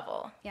personal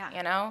level. Yeah.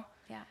 You know?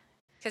 Yeah.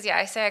 Because,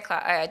 I say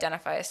I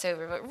identify as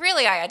sober, but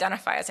really I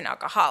identify as an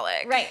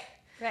alcoholic.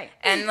 Right.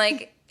 And,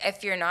 like,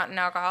 if you're not an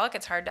alcoholic,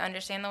 it's hard to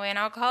understand the way an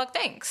alcoholic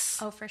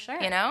thinks. Oh, for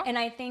sure. You know? And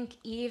I think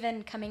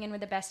even coming in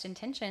with the best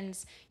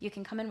intentions, you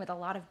can come in with a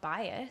lot of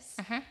bias,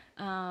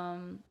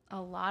 a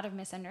lot of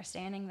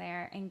misunderstanding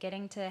there, and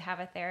getting to have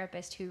a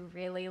therapist who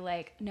really,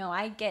 like, no,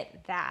 I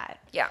get that.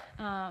 Yeah.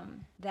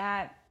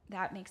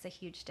 That makes a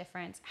huge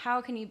difference.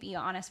 How can you be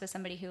honest with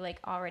somebody who, like,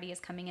 already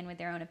is coming in with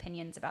their own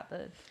opinions about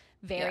the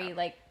very,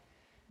 like,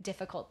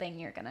 difficult thing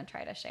you're going to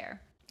try to share?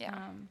 Yeah.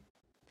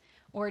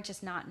 Or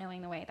just not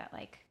knowing the way that,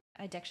 like,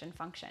 addiction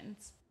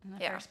functions in the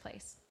first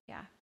place.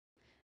 Yeah.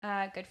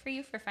 Good for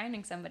you for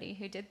finding somebody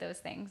who did those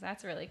things.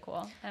 That's really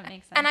cool. That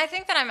makes sense. And I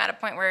think that I'm at a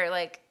point where,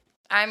 like,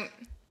 I'm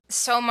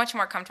so much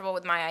more comfortable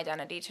with my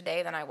identity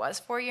today than I was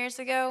 4 years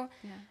ago.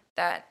 Yeah.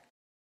 That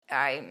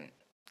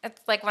it's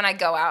like when I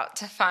go out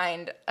to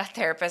find a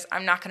therapist,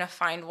 I'm not going to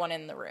find one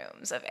in the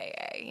rooms of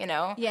AA, you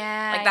know?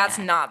 Yeah. Like, that's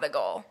not the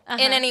goal in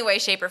any way,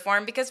 shape, or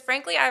form, because,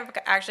 frankly, I've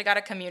actually got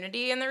a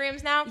community in the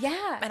rooms now.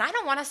 Yeah. And I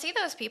don't want to see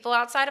those people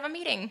outside of a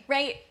meeting.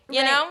 Right.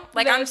 You know?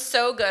 Like, I'm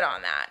so good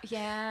on that.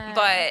 Yeah.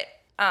 But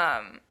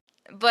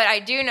I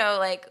do know,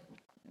 like,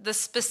 the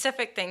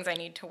specific things I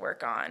need to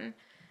work on.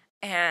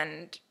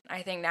 And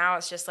I think now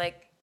it's just,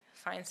 like,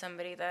 find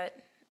somebody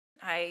that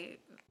I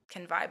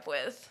can vibe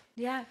with.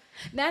 Yeah,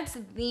 that's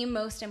the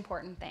most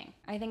important thing.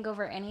 I think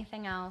over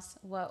anything else,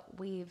 what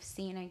we've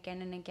seen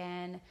again and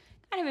again,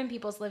 kind of in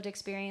people's lived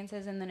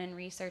experiences and then in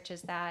research,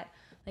 is that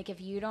like if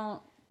you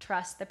don't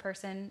trust the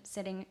person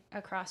sitting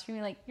across from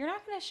you, like you're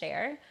not going to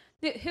share.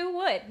 Who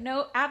would?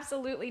 No,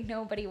 absolutely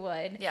nobody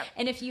would. Yeah.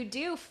 And if you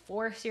do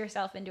force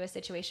yourself into a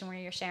situation where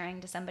you're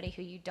sharing to somebody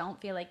who you don't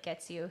feel like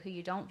gets you, who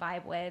you don't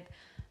vibe with,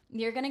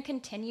 you're going to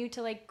continue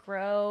to like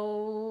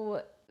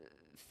grow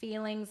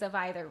feelings of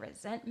either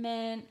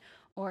resentment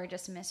or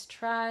just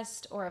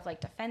mistrust or of like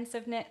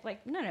defensiveness.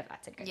 Like none of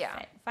that's a good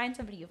fit. Find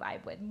somebody you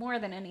vibe with more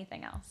than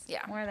anything else.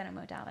 Yeah. More than a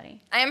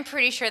modality. I am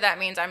pretty sure that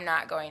means I'm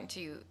not going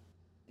to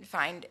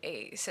find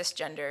a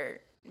cisgender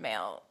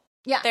male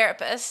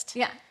therapist.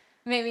 Yeah.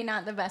 Maybe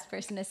not the best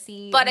person to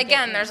see. But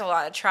again, there's a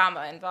lot of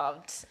trauma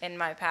involved in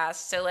my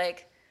past. So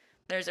like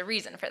there's a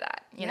reason for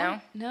that, you know?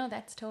 No,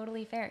 that's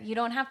totally fair. You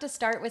don't have to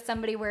start with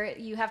somebody where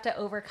you have to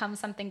overcome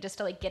something just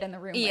to like get in the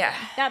room with them.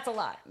 That's a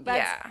lot.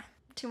 That's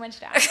too much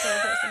to ask for a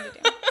person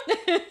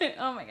to do.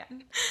 Oh my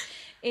God.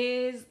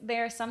 Is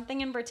there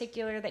something in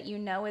particular that you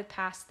know with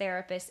past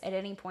therapists at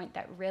any point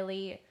that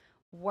really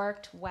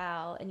worked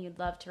well and you'd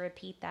love to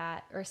repeat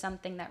that, or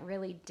something that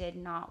really did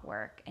not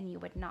work and you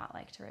would not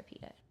like to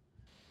repeat it?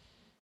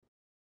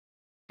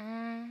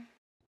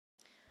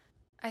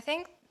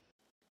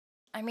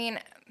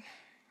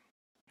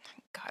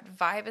 God,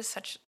 vibe is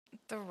such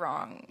the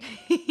wrong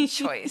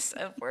choice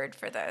of word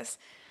for this.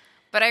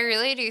 But I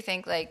really do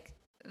think like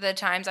the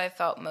times I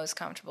felt most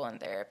comfortable in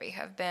therapy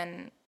have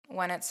been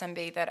when it's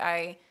somebody that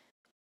I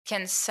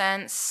can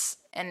sense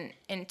and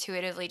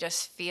intuitively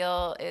just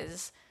feel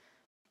is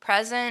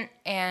present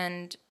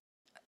and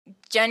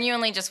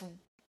genuinely just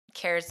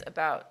cares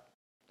about,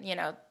 you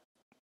know,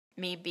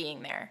 me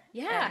being there.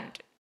 Yeah. And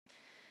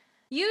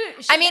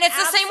it's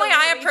the same way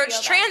I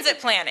approach transit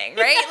planning,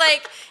 right?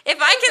 Like, if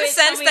I can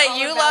sense that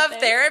you love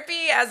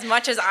therapy as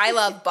much as I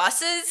love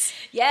buses,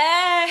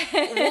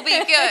 we'll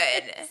be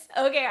good.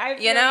 Okay, I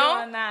feel you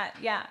on that.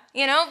 Yeah.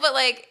 You know, but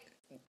like,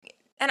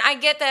 and I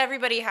get that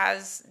everybody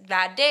has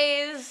bad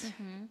days,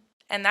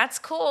 and that's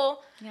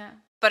cool. Yeah.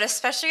 But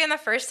especially in the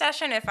first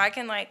session, if I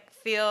can like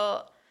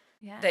feel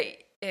that,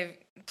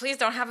 please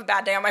don't have a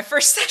bad day on my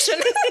first session.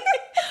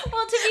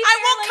 Well, to be fair, I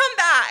won't come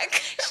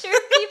back. Sure,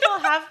 people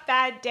have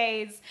bad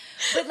days,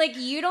 but like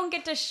you don't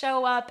get to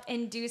show up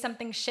and do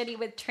something shitty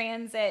with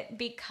transit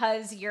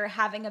because you're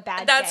having a bad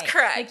day. That's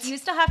correct. Like you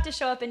still have to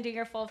show up and do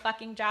your full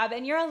fucking job,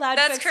 and you're allowed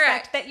to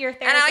expect that your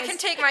therapist. And I can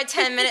take my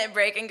 10-minute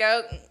break and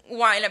go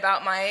whine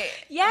about my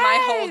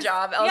whole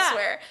job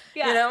elsewhere.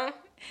 Yeah. You know?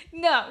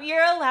 No,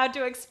 you're allowed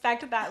to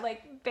expect that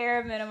like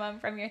bare minimum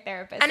from your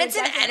therapist. And it's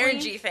an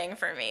energy thing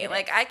for me.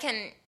 Like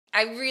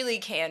I really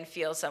can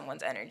feel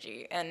someone's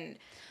energy, and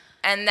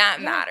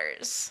that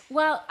matters.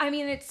 Well, I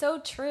mean, it's so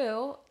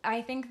true.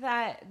 I think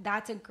that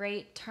that's a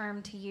great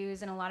term to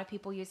use, and a lot of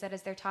people use that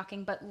as they're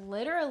talking, but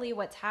literally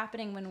what's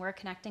happening when we're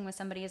connecting with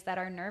somebody is that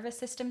our nervous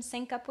systems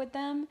sync up with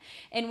them.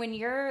 And when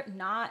you're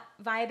not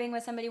vibing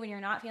with somebody, when you're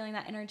not feeling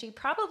that energy,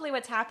 probably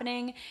what's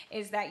happening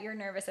is that your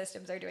nervous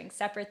systems are doing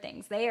separate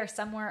things. They are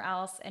somewhere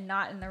else and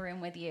not in the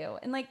room with you.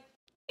 And like,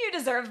 you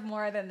deserve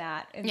more than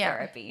that in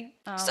therapy.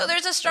 So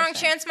there's a strong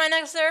chance my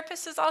next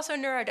therapist is also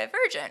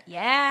neurodivergent.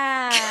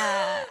 Yeah.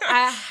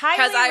 I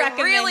highly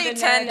recommend really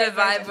tend to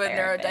vibe with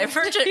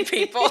neurodivergent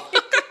people.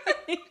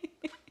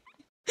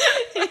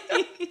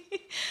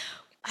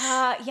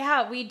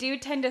 We do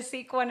tend to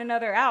seek one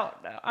another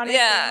out, honestly,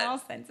 in all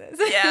senses.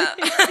 Yeah.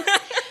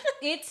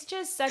 It's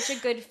just such a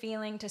good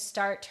feeling to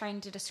start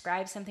trying to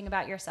describe something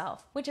about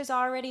yourself, which is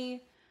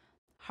already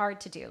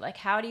hard to do. Like,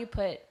 how do you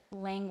put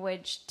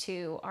language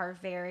to our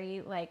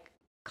very like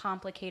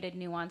complicated,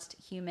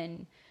 nuanced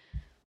human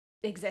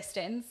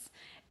existence?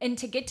 And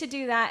to get to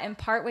do that and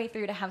partway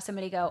through to have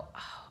somebody go,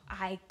 oh,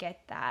 I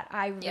get that.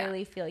 I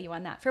really feel you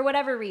on that. For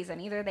whatever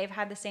reason, either they've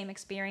had the same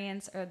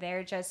experience or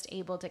they're just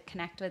able to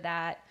connect with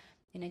that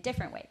in a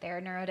different way. They're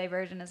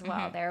neurodivergent as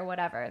well. They're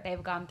whatever.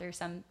 They've gone through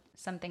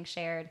something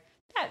shared.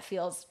 That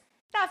feels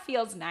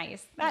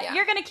nice.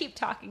 You're going to keep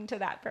talking to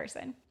that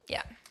person.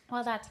 Yeah.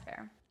 Well, that's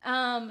fair.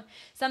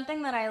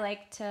 Something that I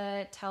like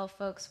to tell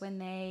folks when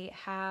they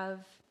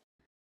have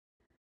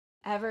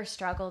ever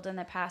struggled in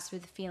the past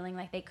with feeling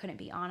like they couldn't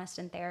be honest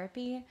in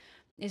therapy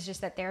is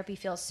just that therapy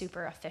feels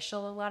super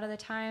official a lot of the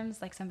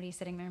times. Like somebody's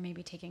sitting there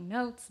maybe taking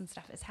notes and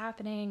stuff is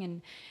happening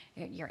and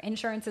your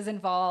insurance is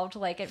involved.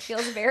 Like it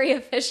feels very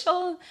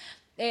official.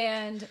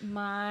 And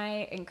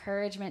my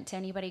encouragement to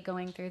anybody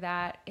going through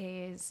that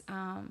is,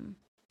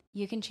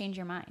 you can change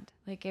your mind.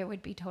 Like it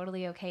would be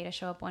totally okay to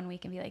show up one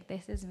week and be like,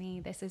 this is me.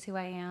 This is who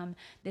I am.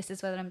 This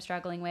is what I'm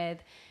struggling with.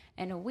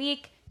 And a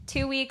week,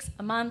 2 weeks,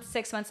 a month,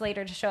 6 months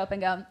later to show up and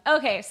go,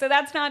 okay, so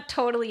that's not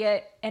totally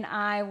it. And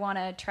I want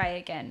to try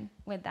again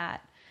with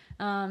that.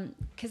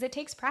 'Cause it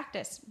takes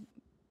practice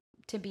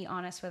to be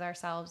honest with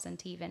ourselves and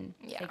to even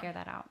figure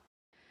that out.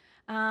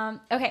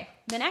 Okay.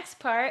 The next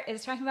part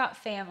is talking about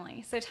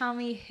family. So tell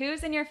me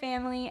who's in your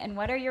family and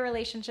what are your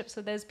relationships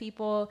with those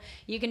people.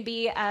 You can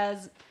be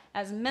as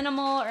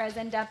minimal or as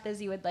in-depth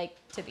as you would like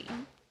to be.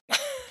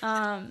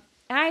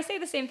 And I say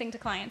the same thing to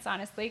clients,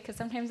 honestly, because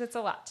sometimes it's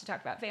a lot to talk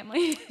about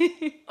family.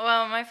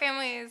 Well, my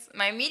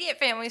immediate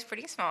family is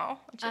pretty small,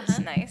 which is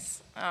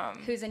nice.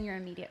 Who's in your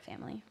immediate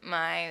family?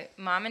 My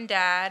mom and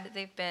dad,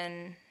 they've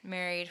been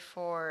married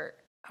for,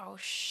 oh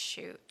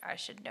shoot, I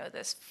should know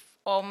this,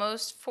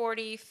 almost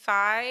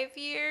 45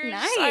 years,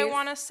 Nice. I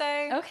want to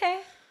say.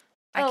 Okay.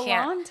 I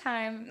can't. Long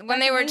time. When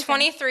That's they were amazing.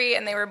 23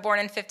 and they were born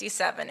in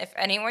 57, if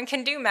anyone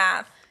can do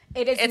math.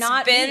 It's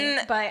not me,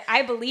 but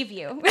I believe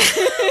you.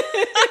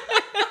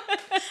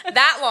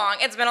 That long.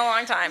 It's been a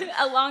long time.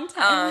 A long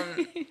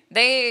time.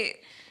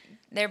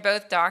 They're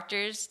both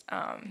doctors,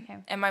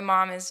 and my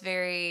mom is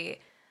very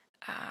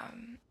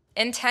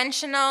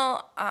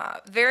intentional,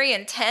 very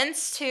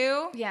intense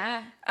too.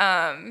 Yeah.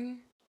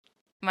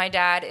 My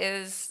dad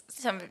is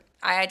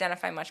I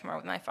identify much more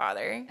with my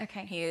father.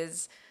 Okay. He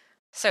is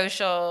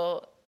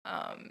social.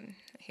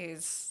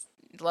 He's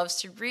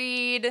loves to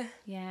read.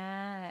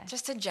 Yeah.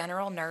 Just a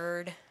general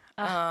nerd.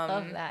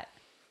 Love that.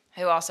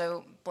 Who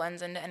also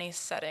blends into any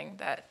setting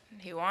that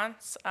he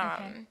wants.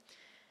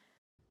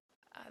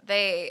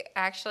 They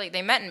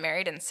met and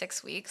married in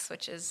 6 weeks,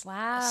 which is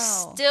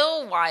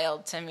still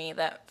wild to me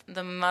that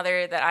the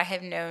mother that I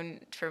have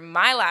known for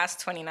my last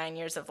 29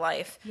 years of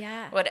life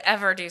would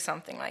ever do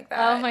something like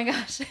that. Oh my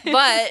gosh.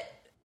 But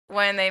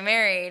when they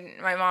married,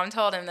 my mom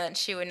told him that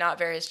she would not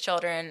bear his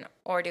children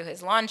or do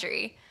his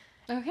laundry.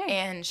 Okay.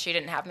 And she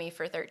didn't have me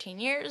for 13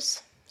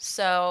 years.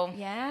 So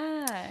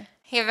yeah.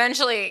 He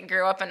eventually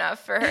grew up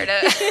enough for her to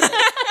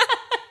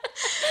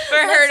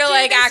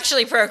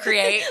actually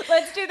procreate.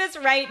 Let's do this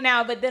right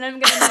now, but then I'm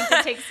going to need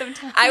to take some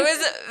time. I was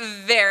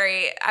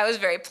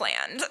very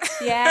planned.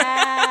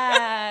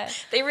 Yeah.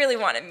 They really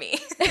wanted me.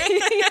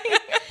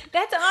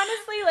 That's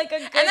honestly like a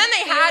good And then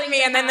they had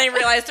me, and then they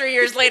realized 3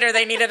 years later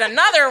they needed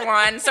another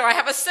one, so I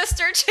have a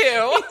sister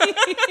too.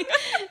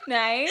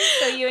 Nice.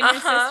 So you and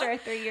your sister are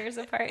 3 years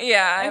apart.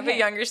 Yeah, I have a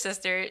younger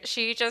sister.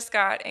 She just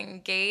got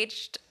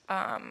engaged.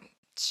 I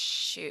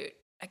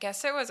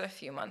guess it was a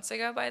few months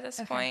ago by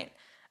this point.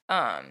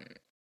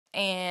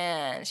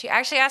 And she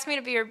actually asked me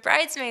to be her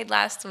bridesmaid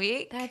last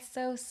week. That's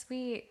so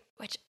sweet.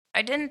 Which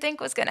I didn't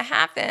think was going to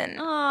happen.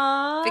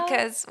 Aww.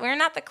 Because we're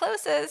not the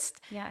closest.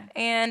 Yeah.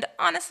 And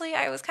honestly,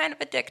 I was kind of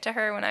a dick to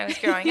her when I was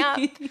growing up.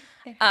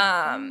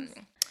 I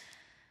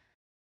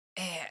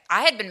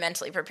had been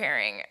mentally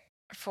preparing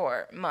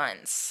for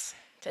months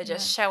to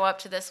just show up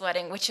to this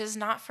wedding, which is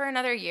not for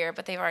another year,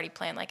 but they've already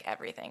planned like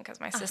everything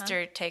because my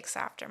sister takes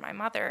after my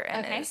mother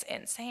and is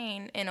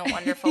insane in a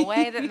wonderful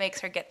way that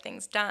makes her get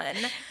things done.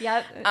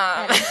 Yep,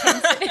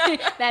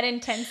 that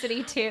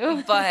intensity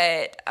too.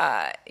 But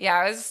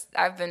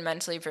I've been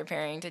mentally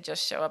preparing to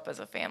just show up as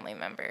a family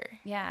member.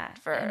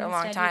 For a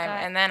long time,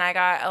 and then I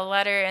got a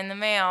letter in the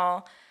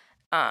mail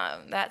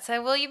that said,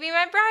 "Will you be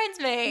my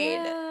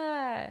bridesmaid?"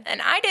 Yeah.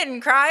 And I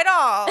didn't cry at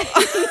all.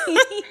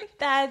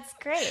 That's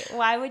great.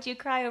 Why would you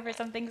cry over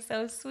something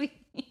so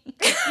sweet?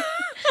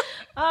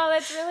 Oh,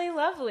 that's really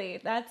lovely.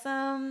 That's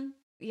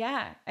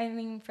yeah. I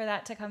mean, for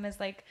that to come as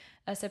like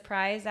a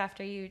surprise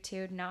after you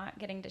two not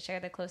getting to share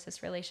the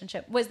closest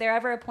relationship. Was there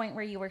ever a point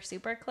where you were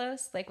super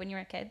close, like when you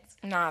were kids?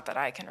 Not that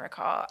I can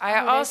recall.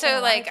 I also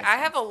I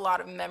have a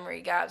lot of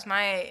memory gaps.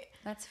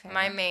 That's fair.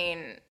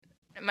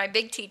 My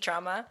big T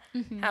trauma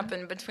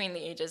happened between the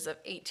ages of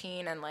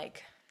 18 and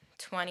like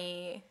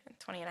 20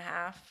 and a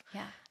half.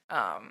 Yeah.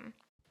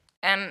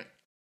 And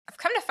I've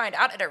come to find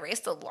out it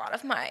erased a lot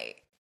of my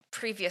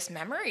previous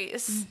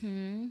memories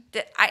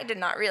that I did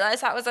not realize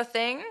that was a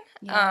thing.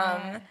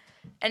 Yeah.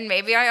 And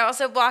maybe I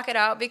also block it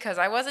out because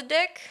I was a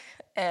dick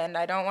and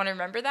I don't want to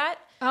remember that.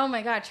 Oh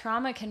my God,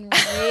 trauma can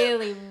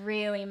really,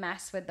 really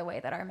mess with the way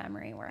that our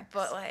memory works.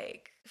 But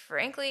like,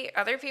 frankly,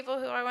 other people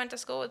who I went to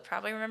school with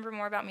probably remember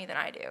more about me than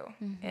I do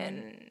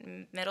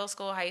in middle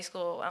school, high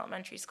school,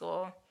 elementary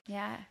school.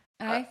 Yeah.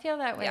 I feel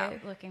that way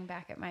looking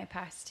back at my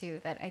past too,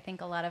 that I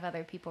think a lot of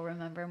other people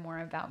remember more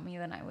about me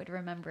than I would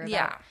remember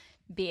about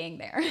being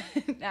there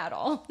at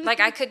all. Like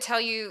I could tell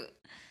you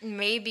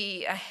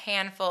maybe a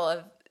handful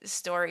of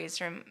stories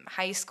from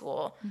high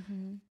school,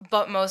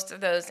 but most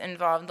of those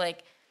involved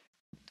like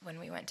when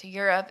we went to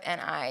Europe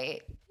and I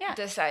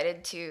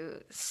decided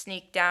to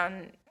sneak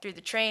down through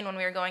the train when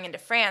we were going into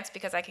France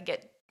because I could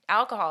get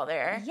alcohol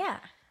there. Yeah.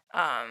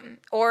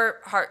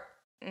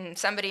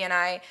 Somebody and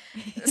I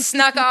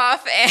snuck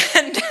off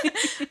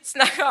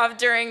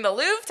during the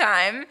Louvre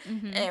time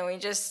and we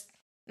just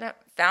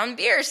found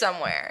beer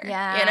somewhere.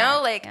 Yeah. You know,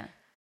 like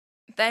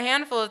the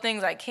handful of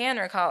things I can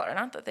recall are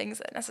not the things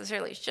that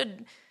necessarily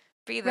should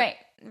be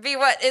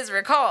what is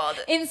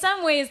recalled. In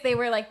some ways, they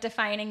were like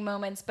defining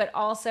moments, but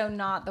also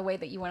not the way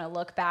that you want to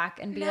look back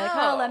and be like,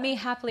 oh, let me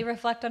happily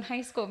reflect on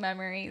high school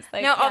memories.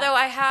 Like, although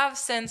I have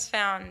since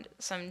found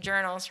some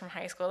journals from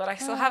high school that I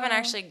still haven't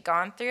actually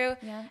gone through.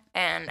 Yeah.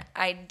 And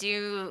I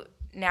do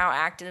now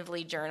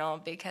actively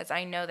journal because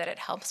I know that it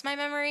helps my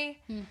memory.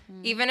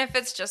 Even if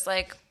it's just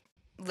like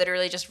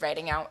literally just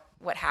writing out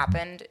what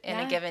happened in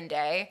a given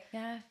day.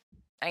 Yeah.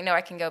 I know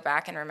I can go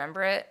back and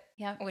remember it.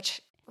 Yeah.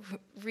 Which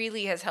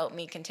really has helped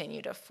me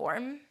continue to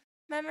form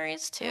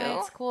memories too.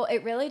 That's cool.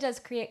 It really does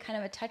create kind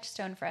of a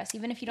touchstone for us.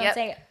 Even if you don't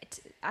say,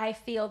 I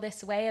feel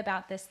this way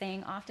about this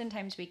thing,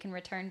 oftentimes we can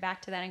return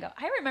back to that and go,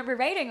 I remember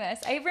writing this.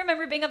 I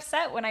remember being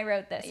upset when I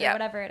wrote this or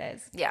whatever it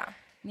is. Yeah.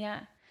 Yeah.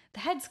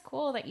 That's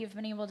cool that you've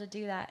been able to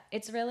do that.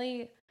 It's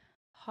really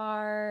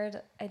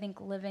hard, I think,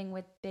 living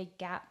with big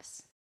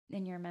gaps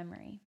in your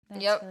memory.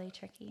 That's really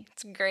tricky.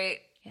 It's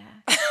great. Yeah.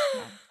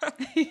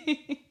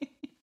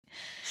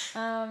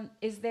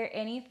 Is there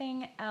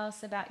anything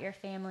else about your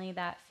family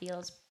that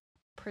feels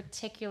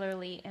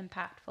particularly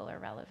impactful or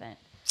relevant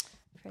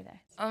for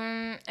this?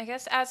 I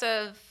guess as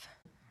of,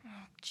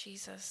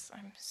 Jesus,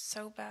 I'm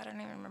so bad. I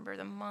don't even remember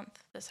the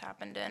month this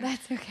happened in.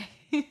 That's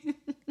okay.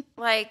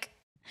 Like,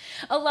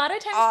 a lot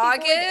of times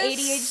August? people with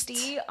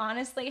ADHD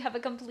honestly have a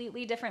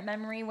completely different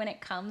memory when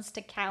it comes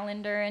to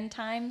calendar and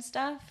time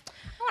stuff.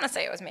 I want to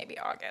say it was maybe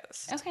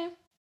August. Okay.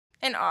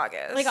 In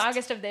August. Like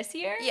August of this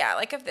year? Yeah,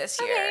 like of this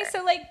year. Okay,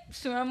 so like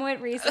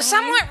somewhat recently.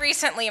 Somewhat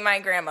recently, my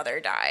grandmother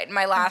died.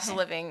 My last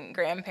living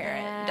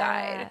grandparent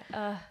died.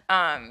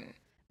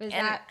 Was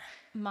that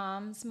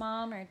mom's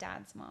mom or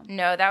dad's mom?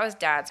 No, that was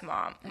dad's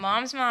mom. Okay.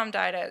 Mom's mom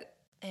died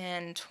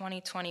in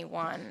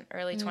 2021,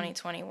 early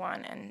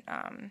 2021.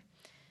 And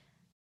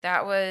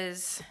that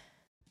was,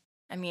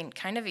 I mean,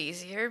 kind of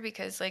easier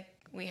because, like,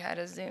 we had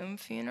a Zoom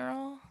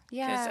funeral.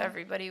 Yeah. Because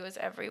everybody was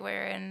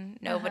everywhere and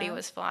nobody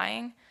was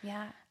flying.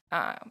 Yeah.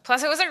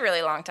 Plus, it was a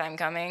really long time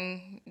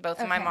coming. Both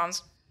of my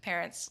mom's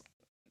parents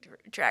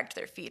dragged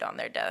their feet on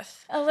their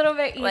death. A little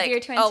bit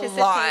easier to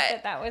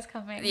anticipate that was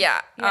coming.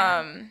 Yeah.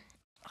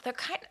 Although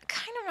kind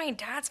of my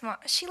dad's mom,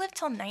 she lived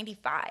till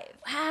 95.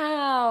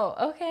 Wow.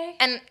 Okay.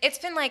 And it's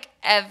been like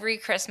every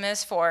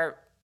Christmas for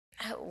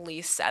at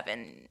least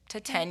 7 to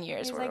 10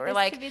 years where we're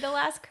like, this could be the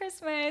last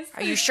Christmas.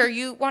 Are you sure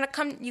you want to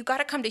come? You got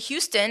to come to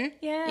Houston.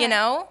 Yeah. You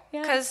know,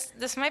 because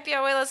this might be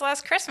Abuela's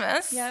last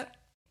Christmas. Yep.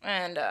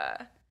 And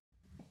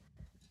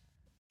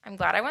I'm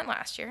glad I went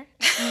last year.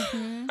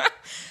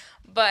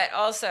 But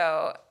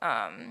also,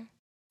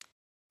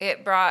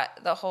 it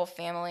brought the whole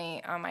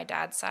family on my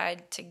dad's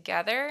side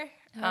together.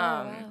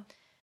 Wow.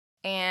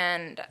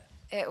 And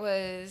it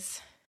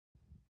was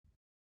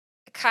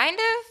kind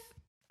of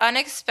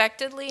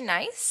unexpectedly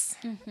nice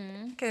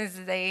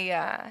because they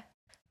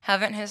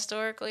haven't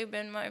historically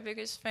been my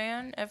biggest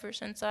fan ever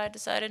since I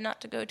decided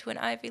not to go to an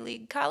Ivy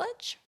League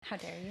college. How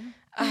dare you?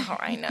 Oh,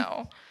 I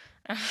know.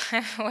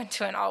 I went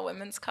to an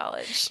all-women's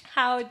college.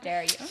 How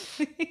dare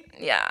you?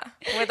 Yeah,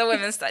 with a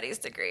women's studies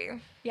degree.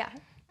 Yeah.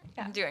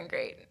 I'm doing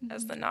great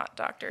as the not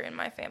doctor in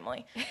my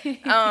family.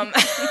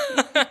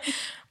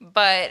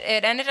 But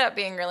it ended up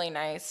being really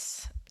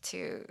nice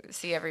to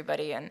see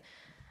everybody. And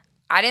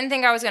I didn't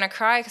think I was going to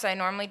cry because I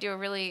normally do a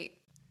really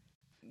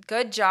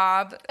good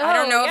job. I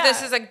don't know if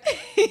this is a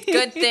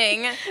good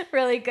thing.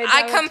 Really good job.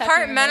 I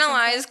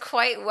compartmentalize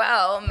quite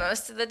well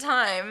most of the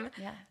time.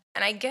 Yeah.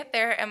 And I get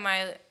there and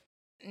my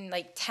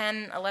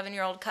 10,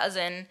 11-year-old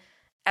cousin,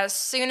 as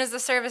soon as the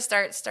service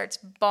starts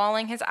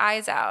bawling his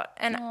eyes out.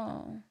 And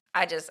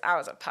I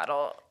was a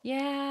puddle.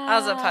 Yeah. I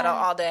was a puddle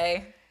all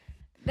day.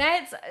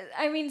 That's,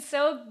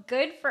 so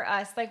good for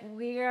us. Like,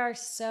 we are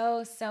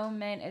so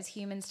meant as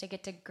humans to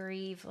get to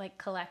grieve, like,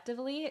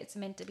 collectively. It's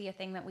meant to be a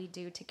thing that we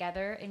do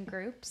together in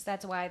groups.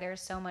 That's why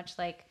there's so much,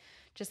 like,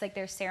 just like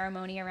there's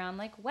ceremony around,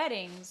 like,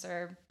 weddings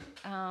or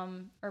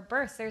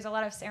births. There's a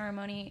lot of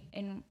ceremony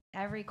in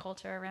every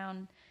culture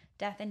around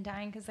death and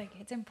dying because, like,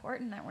 it's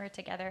important that we're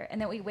together and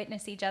that we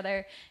witness each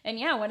other. And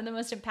one of the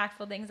most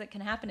impactful things that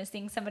can happen is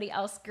seeing somebody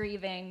else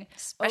grieving,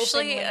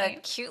 especially openly. A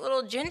cute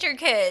little ginger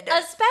kid.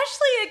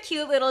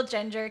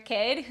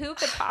 Who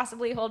could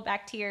possibly hold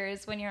back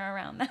tears when you're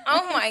around them?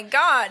 Oh my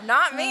God,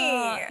 not me.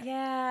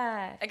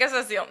 Yeah. I guess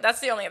that's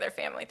the only other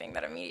family thing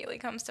that immediately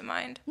comes to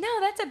mind. No,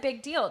 that's a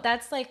big deal.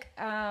 That's like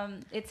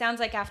it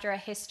sounds like after a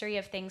history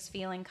of things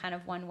feeling kind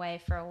of one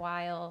way for a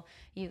while,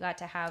 you got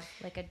to have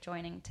like a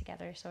joining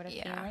together sort of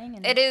feeling.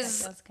 And it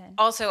is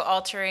also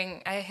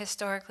altering. I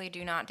historically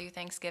do not do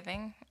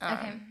Thanksgiving.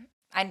 Okay.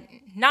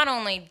 I not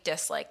only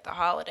dislike the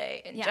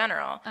holiday in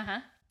general,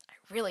 I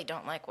really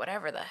don't like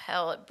whatever the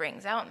hell it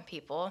brings out in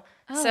people.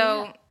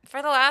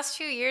 For the last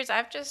few years,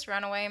 I've just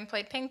run away and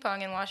played ping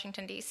pong in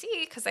Washington, D.C.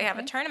 because they have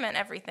a tournament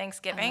every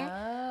Thanksgiving.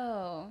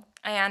 Oh.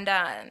 And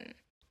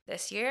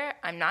this year,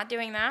 I'm not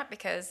doing that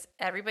because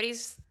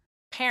everybody's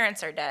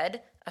parents are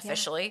dead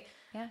officially.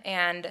 Yeah.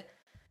 And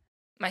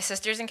my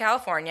sister's in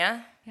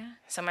California. Yeah.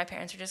 So my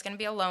parents are just going to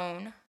be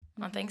alone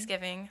on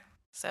Thanksgiving.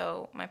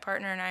 So my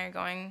partner and I are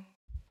going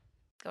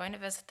to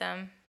visit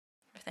them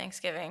for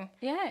Thanksgiving.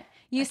 Yeah.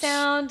 You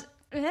sound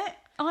on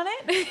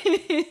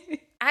it.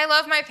 I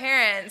love my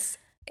parents.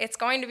 It's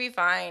going to be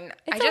fine.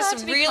 I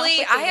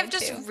have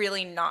just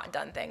really not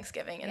done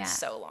Thanksgiving in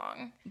so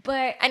long.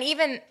 And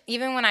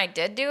even when I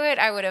did do it,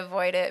 I would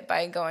avoid it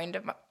by going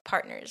to my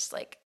partners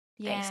like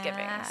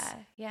Thanksgivings.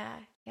 Yeah.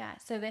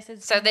 So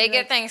they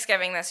get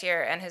Thanksgiving this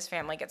year and his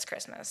family gets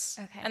Christmas.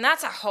 Okay. And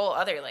that's a whole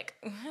other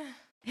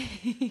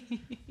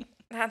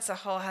That's a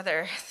whole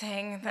other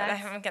thing that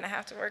I'm going to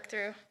have to work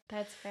through.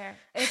 That's fair.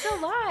 It's a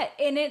lot.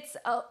 And it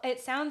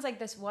sounds like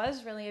this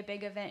was really a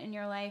big event in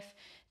your life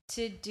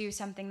to do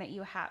something that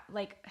you have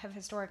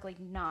historically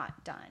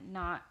not done,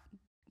 not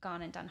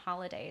gone and done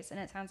holidays. And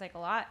it sounds like a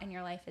lot in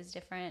your life is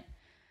different,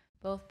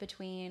 both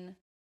between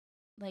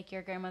like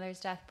your grandmother's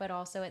death, but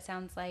also it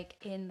sounds like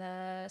in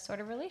the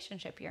sort of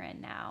relationship you're in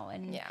now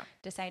and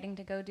deciding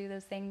to go do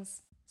those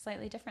things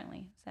slightly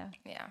differently. So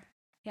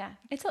yeah,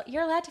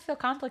 you're allowed to feel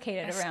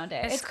complicated around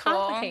it. It's cool.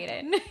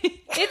 Complicated.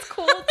 It's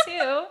cool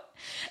too.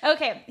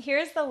 Okay,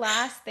 here's the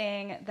last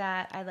thing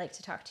that I'd like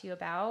to talk to you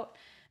about.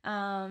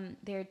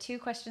 There are 2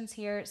 questions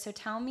here. So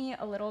tell me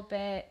a little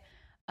bit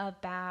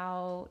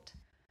about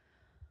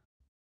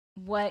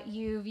what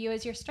you view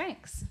as your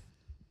strengths.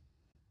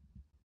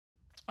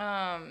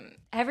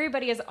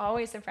 Everybody is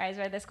always surprised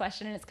by this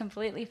question, and it's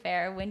completely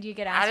fair. When do you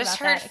get asked about that? I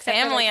just heard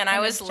family, and I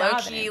was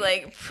low-key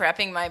like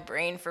prepping my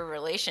brain for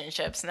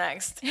relationships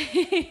next.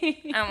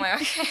 I'm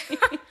like, okay,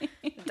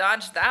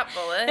 dodge that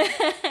bullet.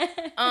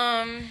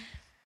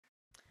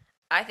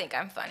 I think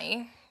I'm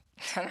funny.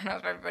 I don't know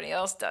if everybody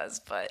else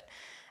does, but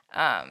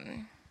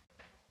I'm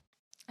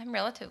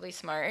relatively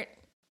smart.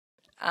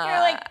 You're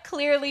like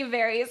clearly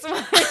very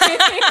smart.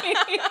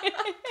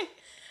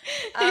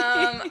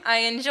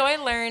 I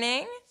enjoy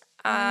learning.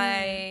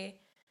 I'm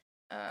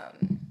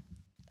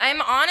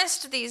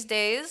honest these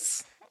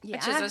days,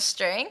 which is a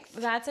strength.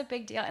 That's a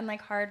big deal and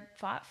like hard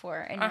fought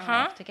for in your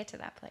life to get to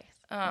that place.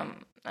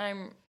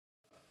 I'm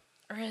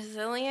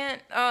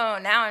resilient. Oh,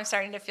 now I'm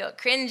starting to feel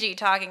cringy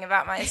talking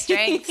about my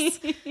strengths.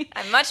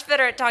 I'm much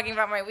better at talking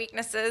about my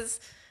weaknesses.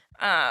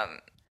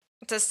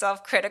 Does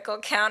self-critical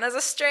count as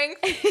a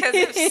strength? Because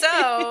if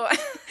so...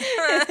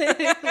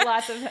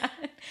 Lots of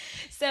that.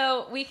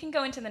 So we can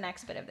go into the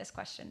next bit of this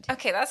question, too.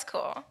 Okay, that's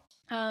cool.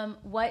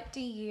 What do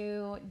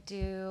you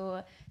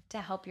do to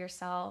help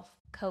yourself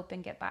cope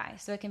and get by?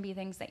 So it can be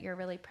things that you're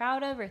really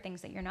proud of or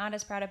things that you're not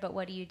as proud of, but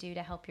what do you do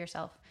to help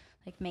yourself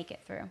like make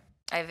it through?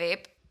 I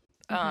vape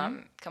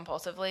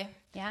compulsively.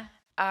 Yeah.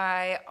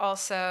 I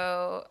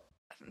also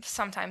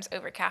sometimes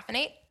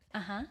over-caffeinate.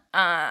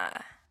 I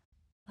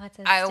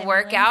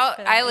work out.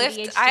 I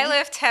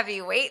lift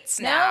heavy weights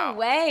now. No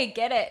way.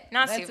 Get it.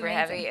 Not That's super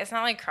amazing. Heavy. It's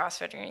not like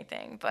CrossFit or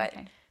anything, but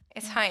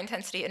it's high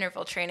intensity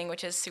interval training,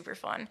 which is super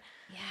fun.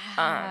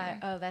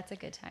 Yeah. That's a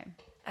good time.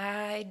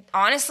 I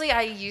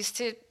used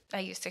to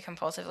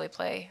compulsively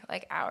play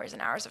like hours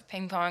and hours of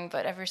ping pong,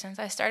 but ever since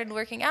I started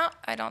working out,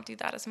 I don't do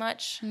that as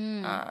much.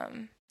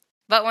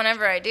 But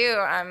whenever I do,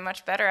 I'm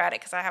much better at it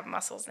because I have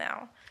muscles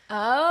now.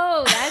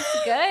 Oh,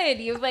 that's good.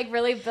 You've like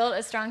really built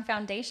a strong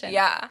foundation.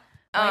 Yeah.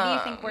 Why do you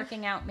think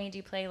working out made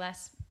you play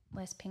less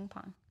ping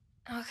pong?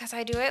 Oh, because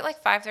I do it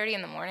like 5:30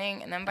 in the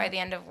morning, and then by the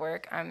end of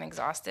work, I'm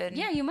exhausted.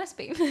 Yeah, you must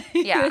be.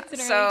 Yeah,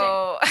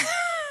 so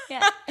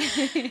yeah.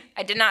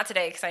 I did not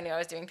today because I knew I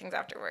was doing things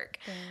after work.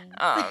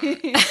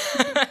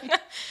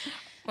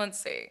 Let's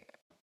see.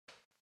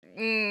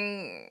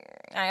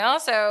 I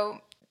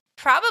also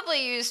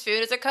probably use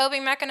food as a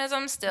coping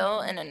mechanism still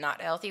in a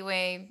not healthy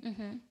way.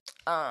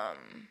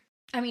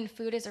 I mean,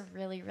 food is a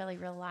really, really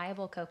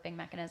reliable coping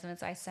mechanism.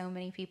 It's why so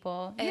many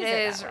people use it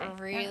is that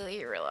way.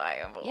 Really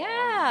reliable.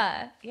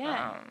 Yeah.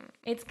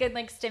 It's good,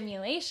 like,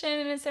 stimulation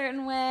in a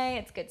certain way.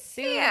 It's good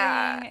soothing.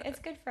 Yeah.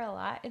 It's good for a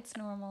lot. It's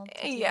normal.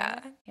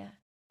 Yeah.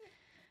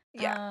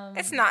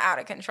 It's not out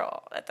of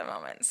control at the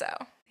moment, so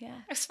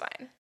it's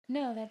fine.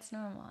 No, that's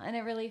normal. And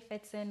it really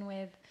fits in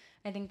with,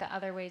 I think, the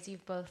other ways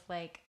you've both,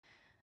 like,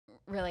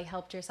 really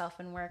helped yourself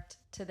and worked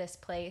to this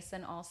place,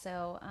 and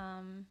also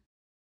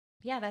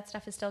that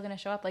stuff is still going to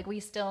show up. Like,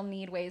 we still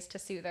need ways to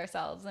soothe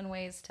ourselves and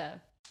ways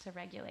to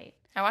regulate.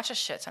 I watch a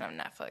shit ton of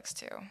Netflix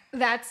too.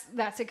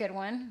 That's a good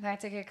one.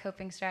 That's a good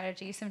coping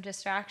strategy. Some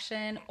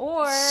distraction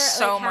or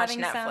so like much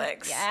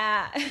Netflix.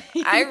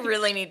 I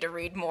really need to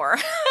read more.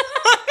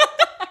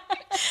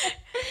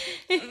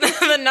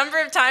 The number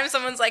of times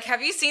someone's like,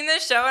 "Have you seen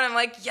this show?" And I'm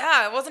like,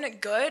 "Yeah, wasn't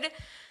it good?"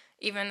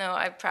 Even though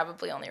I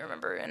probably only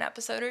remember an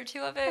episode or two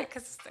of it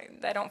because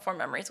I don't form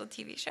memories with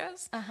TV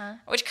shows.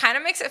 Which kind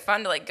of makes it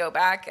fun to like go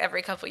back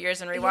every couple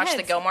years and rewatch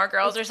the Gilmore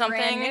Girls or something.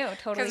 Brand new,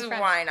 totally fresh. Because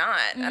why not?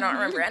 I don't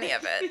remember any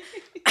of it.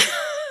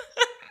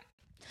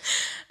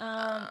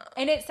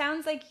 And it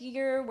sounds like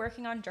you're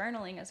working on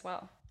journaling as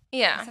well.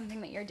 Yeah. That's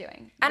something that you're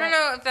doing. I don't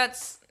know if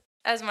that's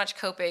as much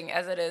coping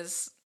as it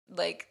is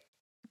like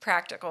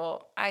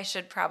practical. I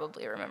should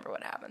probably remember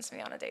what happens to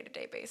me on a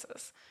day-to-day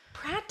basis.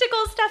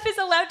 Practical stuff is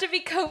allowed to be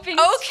coping.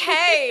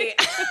 Okay.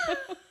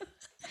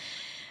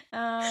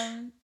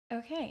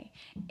 Okay.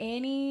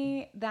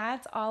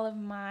 That's all of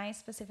my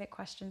specific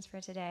questions for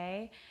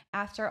today.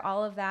 After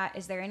all of that,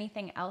 is there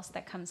anything else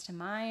that comes to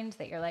mind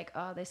that you're like,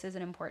 oh, this is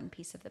an important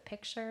piece of the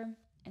picture?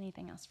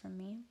 Anything else from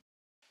me?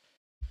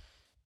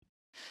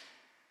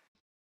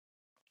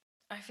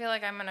 I feel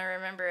like I'm going to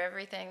remember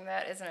everything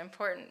that is an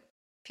important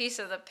piece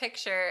of the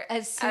picture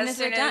as soon as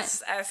we're done.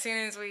 As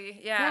soon as we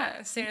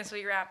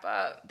wrap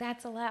up.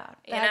 That's allowed.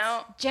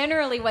 That's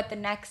generally what the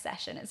next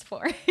session is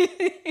for.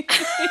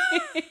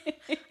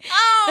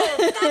 Oh,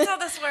 that's how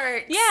this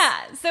works.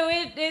 Yeah. So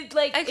it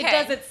like Okay. it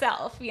does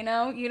itself, you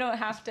know? You don't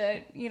have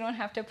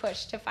to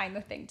push to find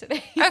the thing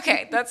today.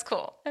 Okay, that's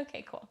cool.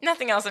 Okay, cool.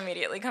 Nothing else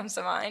immediately comes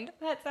to mind.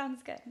 That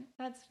sounds good.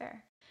 That's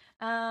fair.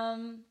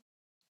 All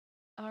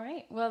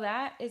right. Well,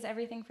 that is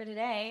everything for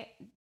today.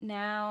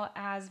 Now,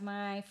 as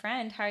my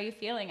friend, how are you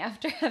feeling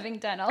after having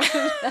done all of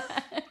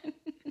that?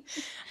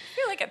 I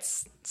feel like at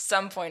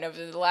some point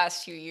over the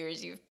last few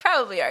years, you've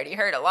probably already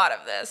heard a lot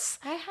of this.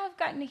 I have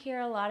gotten to hear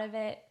a lot of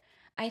it.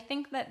 I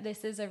think that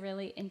this is a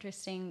really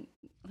interesting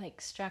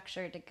like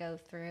structure to go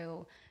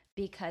through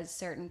because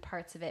certain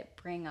parts of it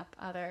bring up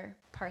other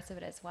parts of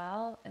it as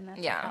well, and that's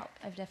what helped.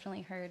 I've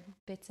definitely heard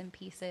bits and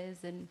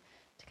pieces and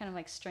to kind of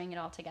like string it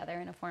all together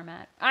in a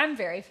format I'm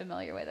very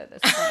familiar with at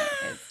this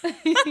point.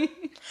 I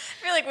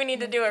feel like we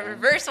need to do a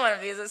reverse one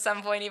of these at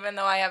some point, even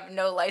though I have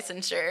no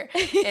licensure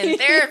in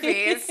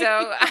therapy.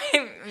 So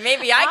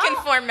maybe I can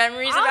form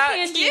memories about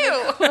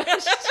you.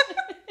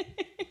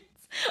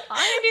 I'll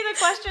hand you the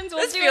questions.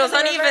 This feels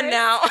uneven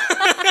now.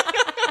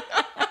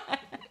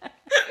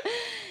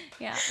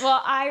 Yeah.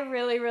 Well, I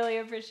really, really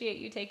appreciate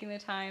you taking the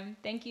time.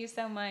 Thank you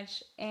so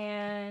much.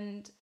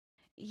 And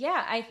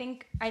yeah, I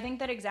think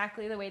that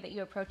exactly the way that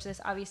you approach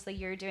this, obviously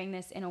you're doing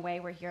this in a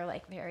way where you're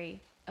like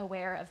very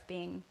aware of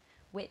being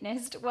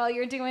witnessed while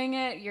you're doing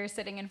it. You're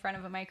sitting in front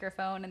of a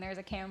microphone and there's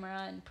a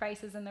camera and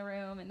Price is in the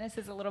room, and this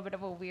is a little bit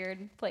of a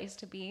weird place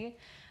to be.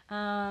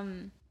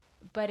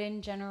 But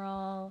in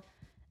general,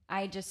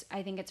 I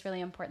think it's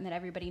really important that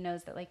everybody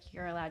knows that like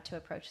you're allowed to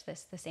approach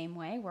this the same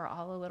way. We're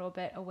all a little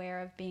bit aware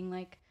of being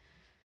like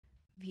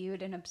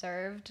viewed and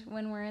observed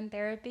when we're in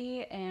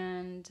therapy,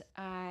 and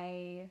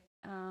I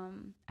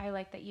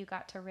like that you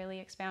got to really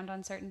expound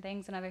on certain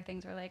things, and other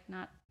things were like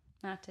not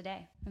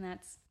today. And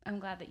I'm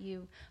glad that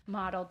you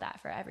modeled that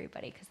for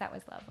everybody, because that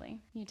was lovely.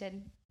 You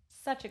did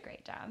such a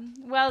great job.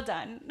 Well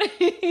done.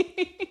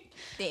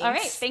 Thanks. All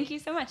right, thank you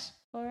so much.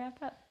 We'll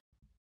wrap up.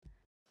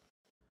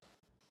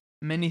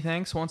 Many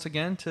thanks once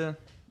again to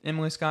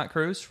Emily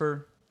Scott-Cruz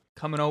for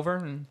coming over.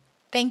 And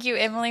thank you,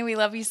 Emily. We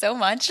love you so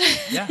much.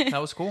 Yeah,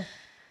 that was cool.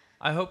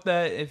 I hope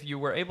that if you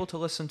were able to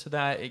listen to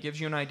that, it gives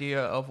you an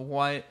idea of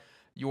what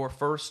your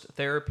first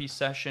therapy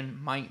session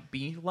might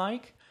be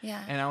like.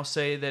 Yeah. And I'll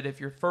say that if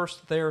your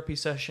first therapy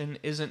session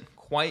isn't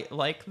quite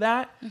like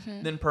that,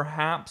 then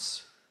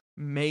perhaps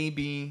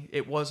maybe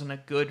it wasn't a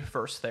good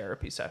first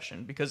therapy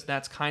session, because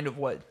that's kind of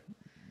what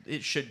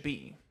it should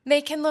be.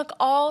 They can look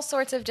all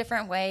sorts of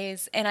different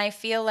ways, and I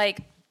feel like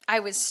I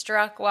was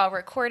struck while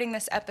recording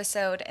this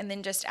episode and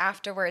then just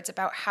afterwards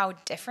about how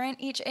different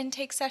each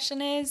intake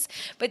session is.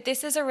 But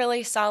this is a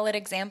really solid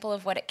example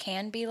of what it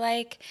can be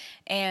like,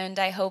 and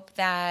I hope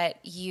that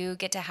you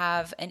get to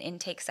have an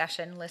intake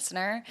session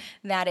listener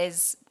that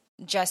is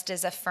just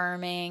as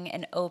affirming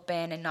and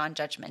open and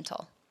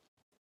non-judgmental.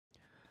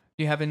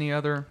 Do you have any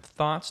other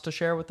thoughts to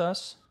share with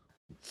us?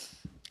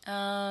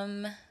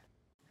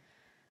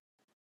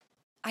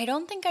 I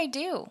don't think I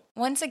do.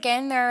 Once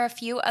again, there are a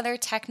few other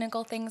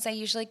technical things I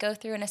usually go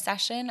through in a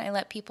session. I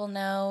let people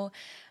know,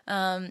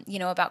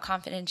 about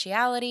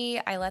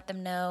confidentiality. I let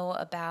them know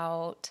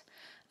about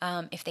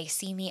if they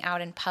see me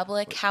out in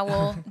public, how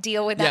we'll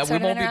deal with that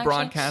sort of interaction. Yeah, we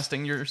won't be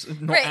broadcasting your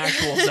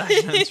actual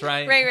sessions,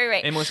 right?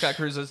 Right. Emily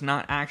Scott-Cruz is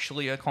not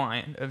actually a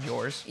client of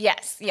yours.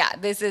 Yes, yeah.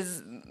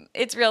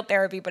 It's real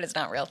therapy, but it's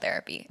not real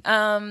therapy.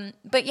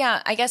 But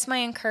yeah, I guess my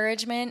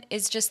encouragement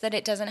is just that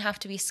it doesn't have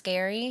to be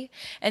scary.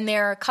 And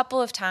there are a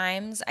couple of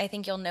times I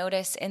think you'll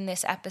notice in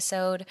this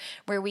episode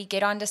where we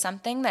get onto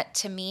something that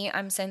to me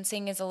I'm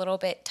sensing is a little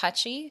bit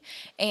touchy.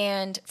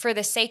 And for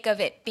the sake of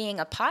it being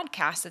a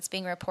podcast that's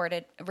being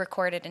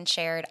recorded and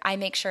shared, I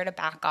make sure to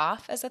back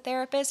off as a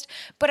therapist.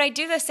 But I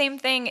do the same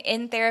thing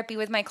in therapy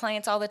with my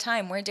clients all the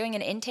time. We're doing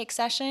an intake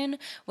session.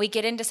 We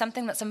get into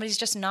something that somebody's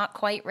just not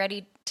quite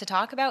ready to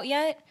talk about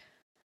yet.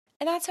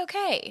 And that's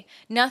okay.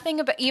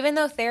 Even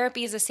though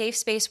therapy is a safe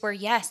space where,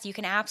 yes, you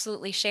can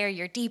absolutely share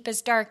your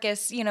deepest,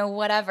 darkest,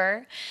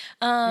 whatever.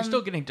 You're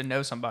still getting to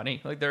know somebody.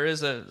 Like there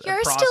is a process.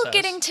 You're still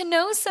getting to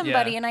know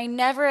somebody. Yeah. And I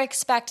never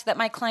expect that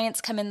my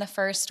clients come in the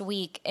first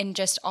week and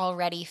just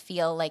already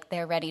feel like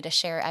they're ready to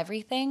share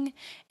everything.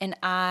 And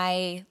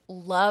I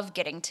love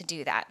getting to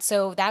do that.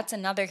 So that's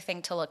another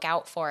thing to look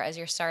out for as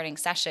you're starting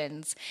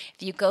sessions.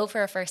 If you go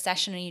for a first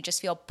session and you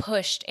just feel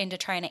pushed into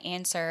trying to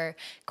answer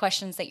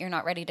questions that you're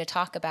not ready to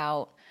talk about,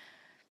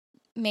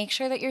 make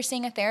sure that you're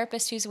seeing a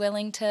therapist who's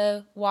willing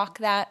to walk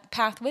that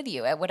path with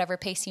you at whatever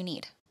pace you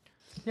need.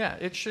 Yeah,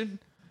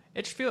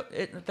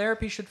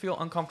 therapy should feel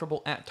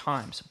uncomfortable at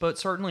times, but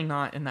certainly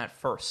not in that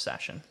first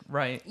session,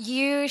 right?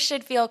 You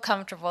should feel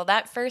comfortable.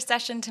 That first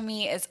session to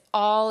me is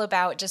all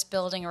about just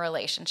building a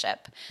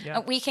relationship. Yeah.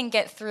 We can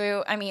get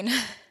through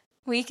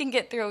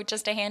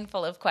just a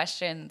handful of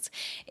questions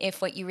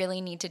if what you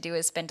really need to do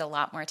is spend a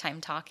lot more time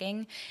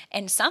talking.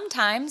 And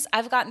sometimes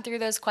I've gotten through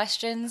those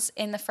questions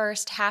in the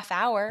first half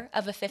hour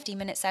of a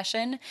 50-minute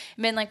session.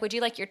 Been like, would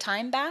you like your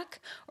time back?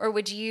 Or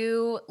would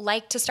you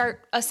like to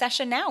start a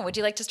session now? Would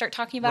you like to start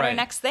talking about our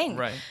next thing?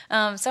 Right.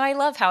 So I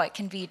love how it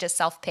can be just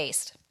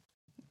self-paced.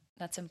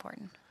 That's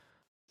important.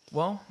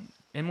 Well,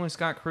 Emily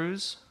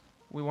Scott-Cruz,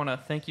 we want to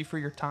thank you for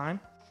your time.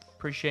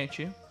 Appreciate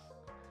you.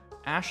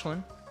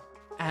 Ashlyn,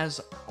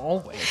 as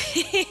always,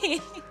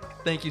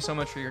 thank you so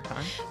much for your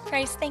time.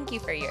 Price, thank you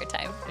for your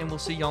time. And we'll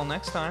see y'all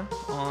next time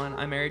on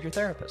I Married Your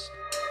Therapist.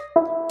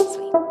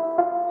 Sweet.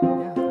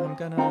 Yeah, I'm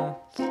gonna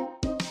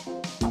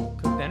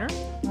cook dinner.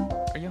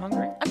 Are you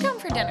hungry? I'm coming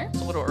for dinner.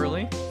 It's a little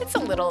early. It's a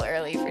little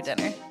early for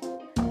dinner.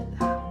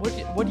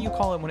 What do you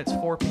call it when it's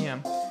 4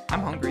 p.m.?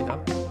 I'm hungry,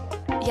 though.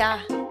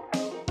 Yeah.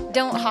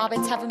 Don't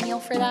hobbits have a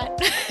meal for that?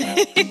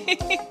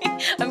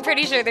 I'm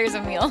pretty sure there's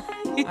a meal.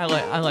 I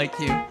like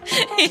you.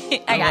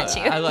 I got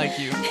you. I like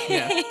you.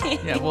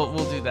 Yeah,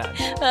 we'll do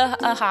that.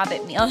 A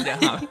hobbit meal.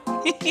 Yeah.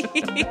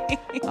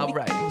 All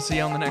right. We'll see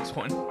you on the next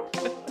one.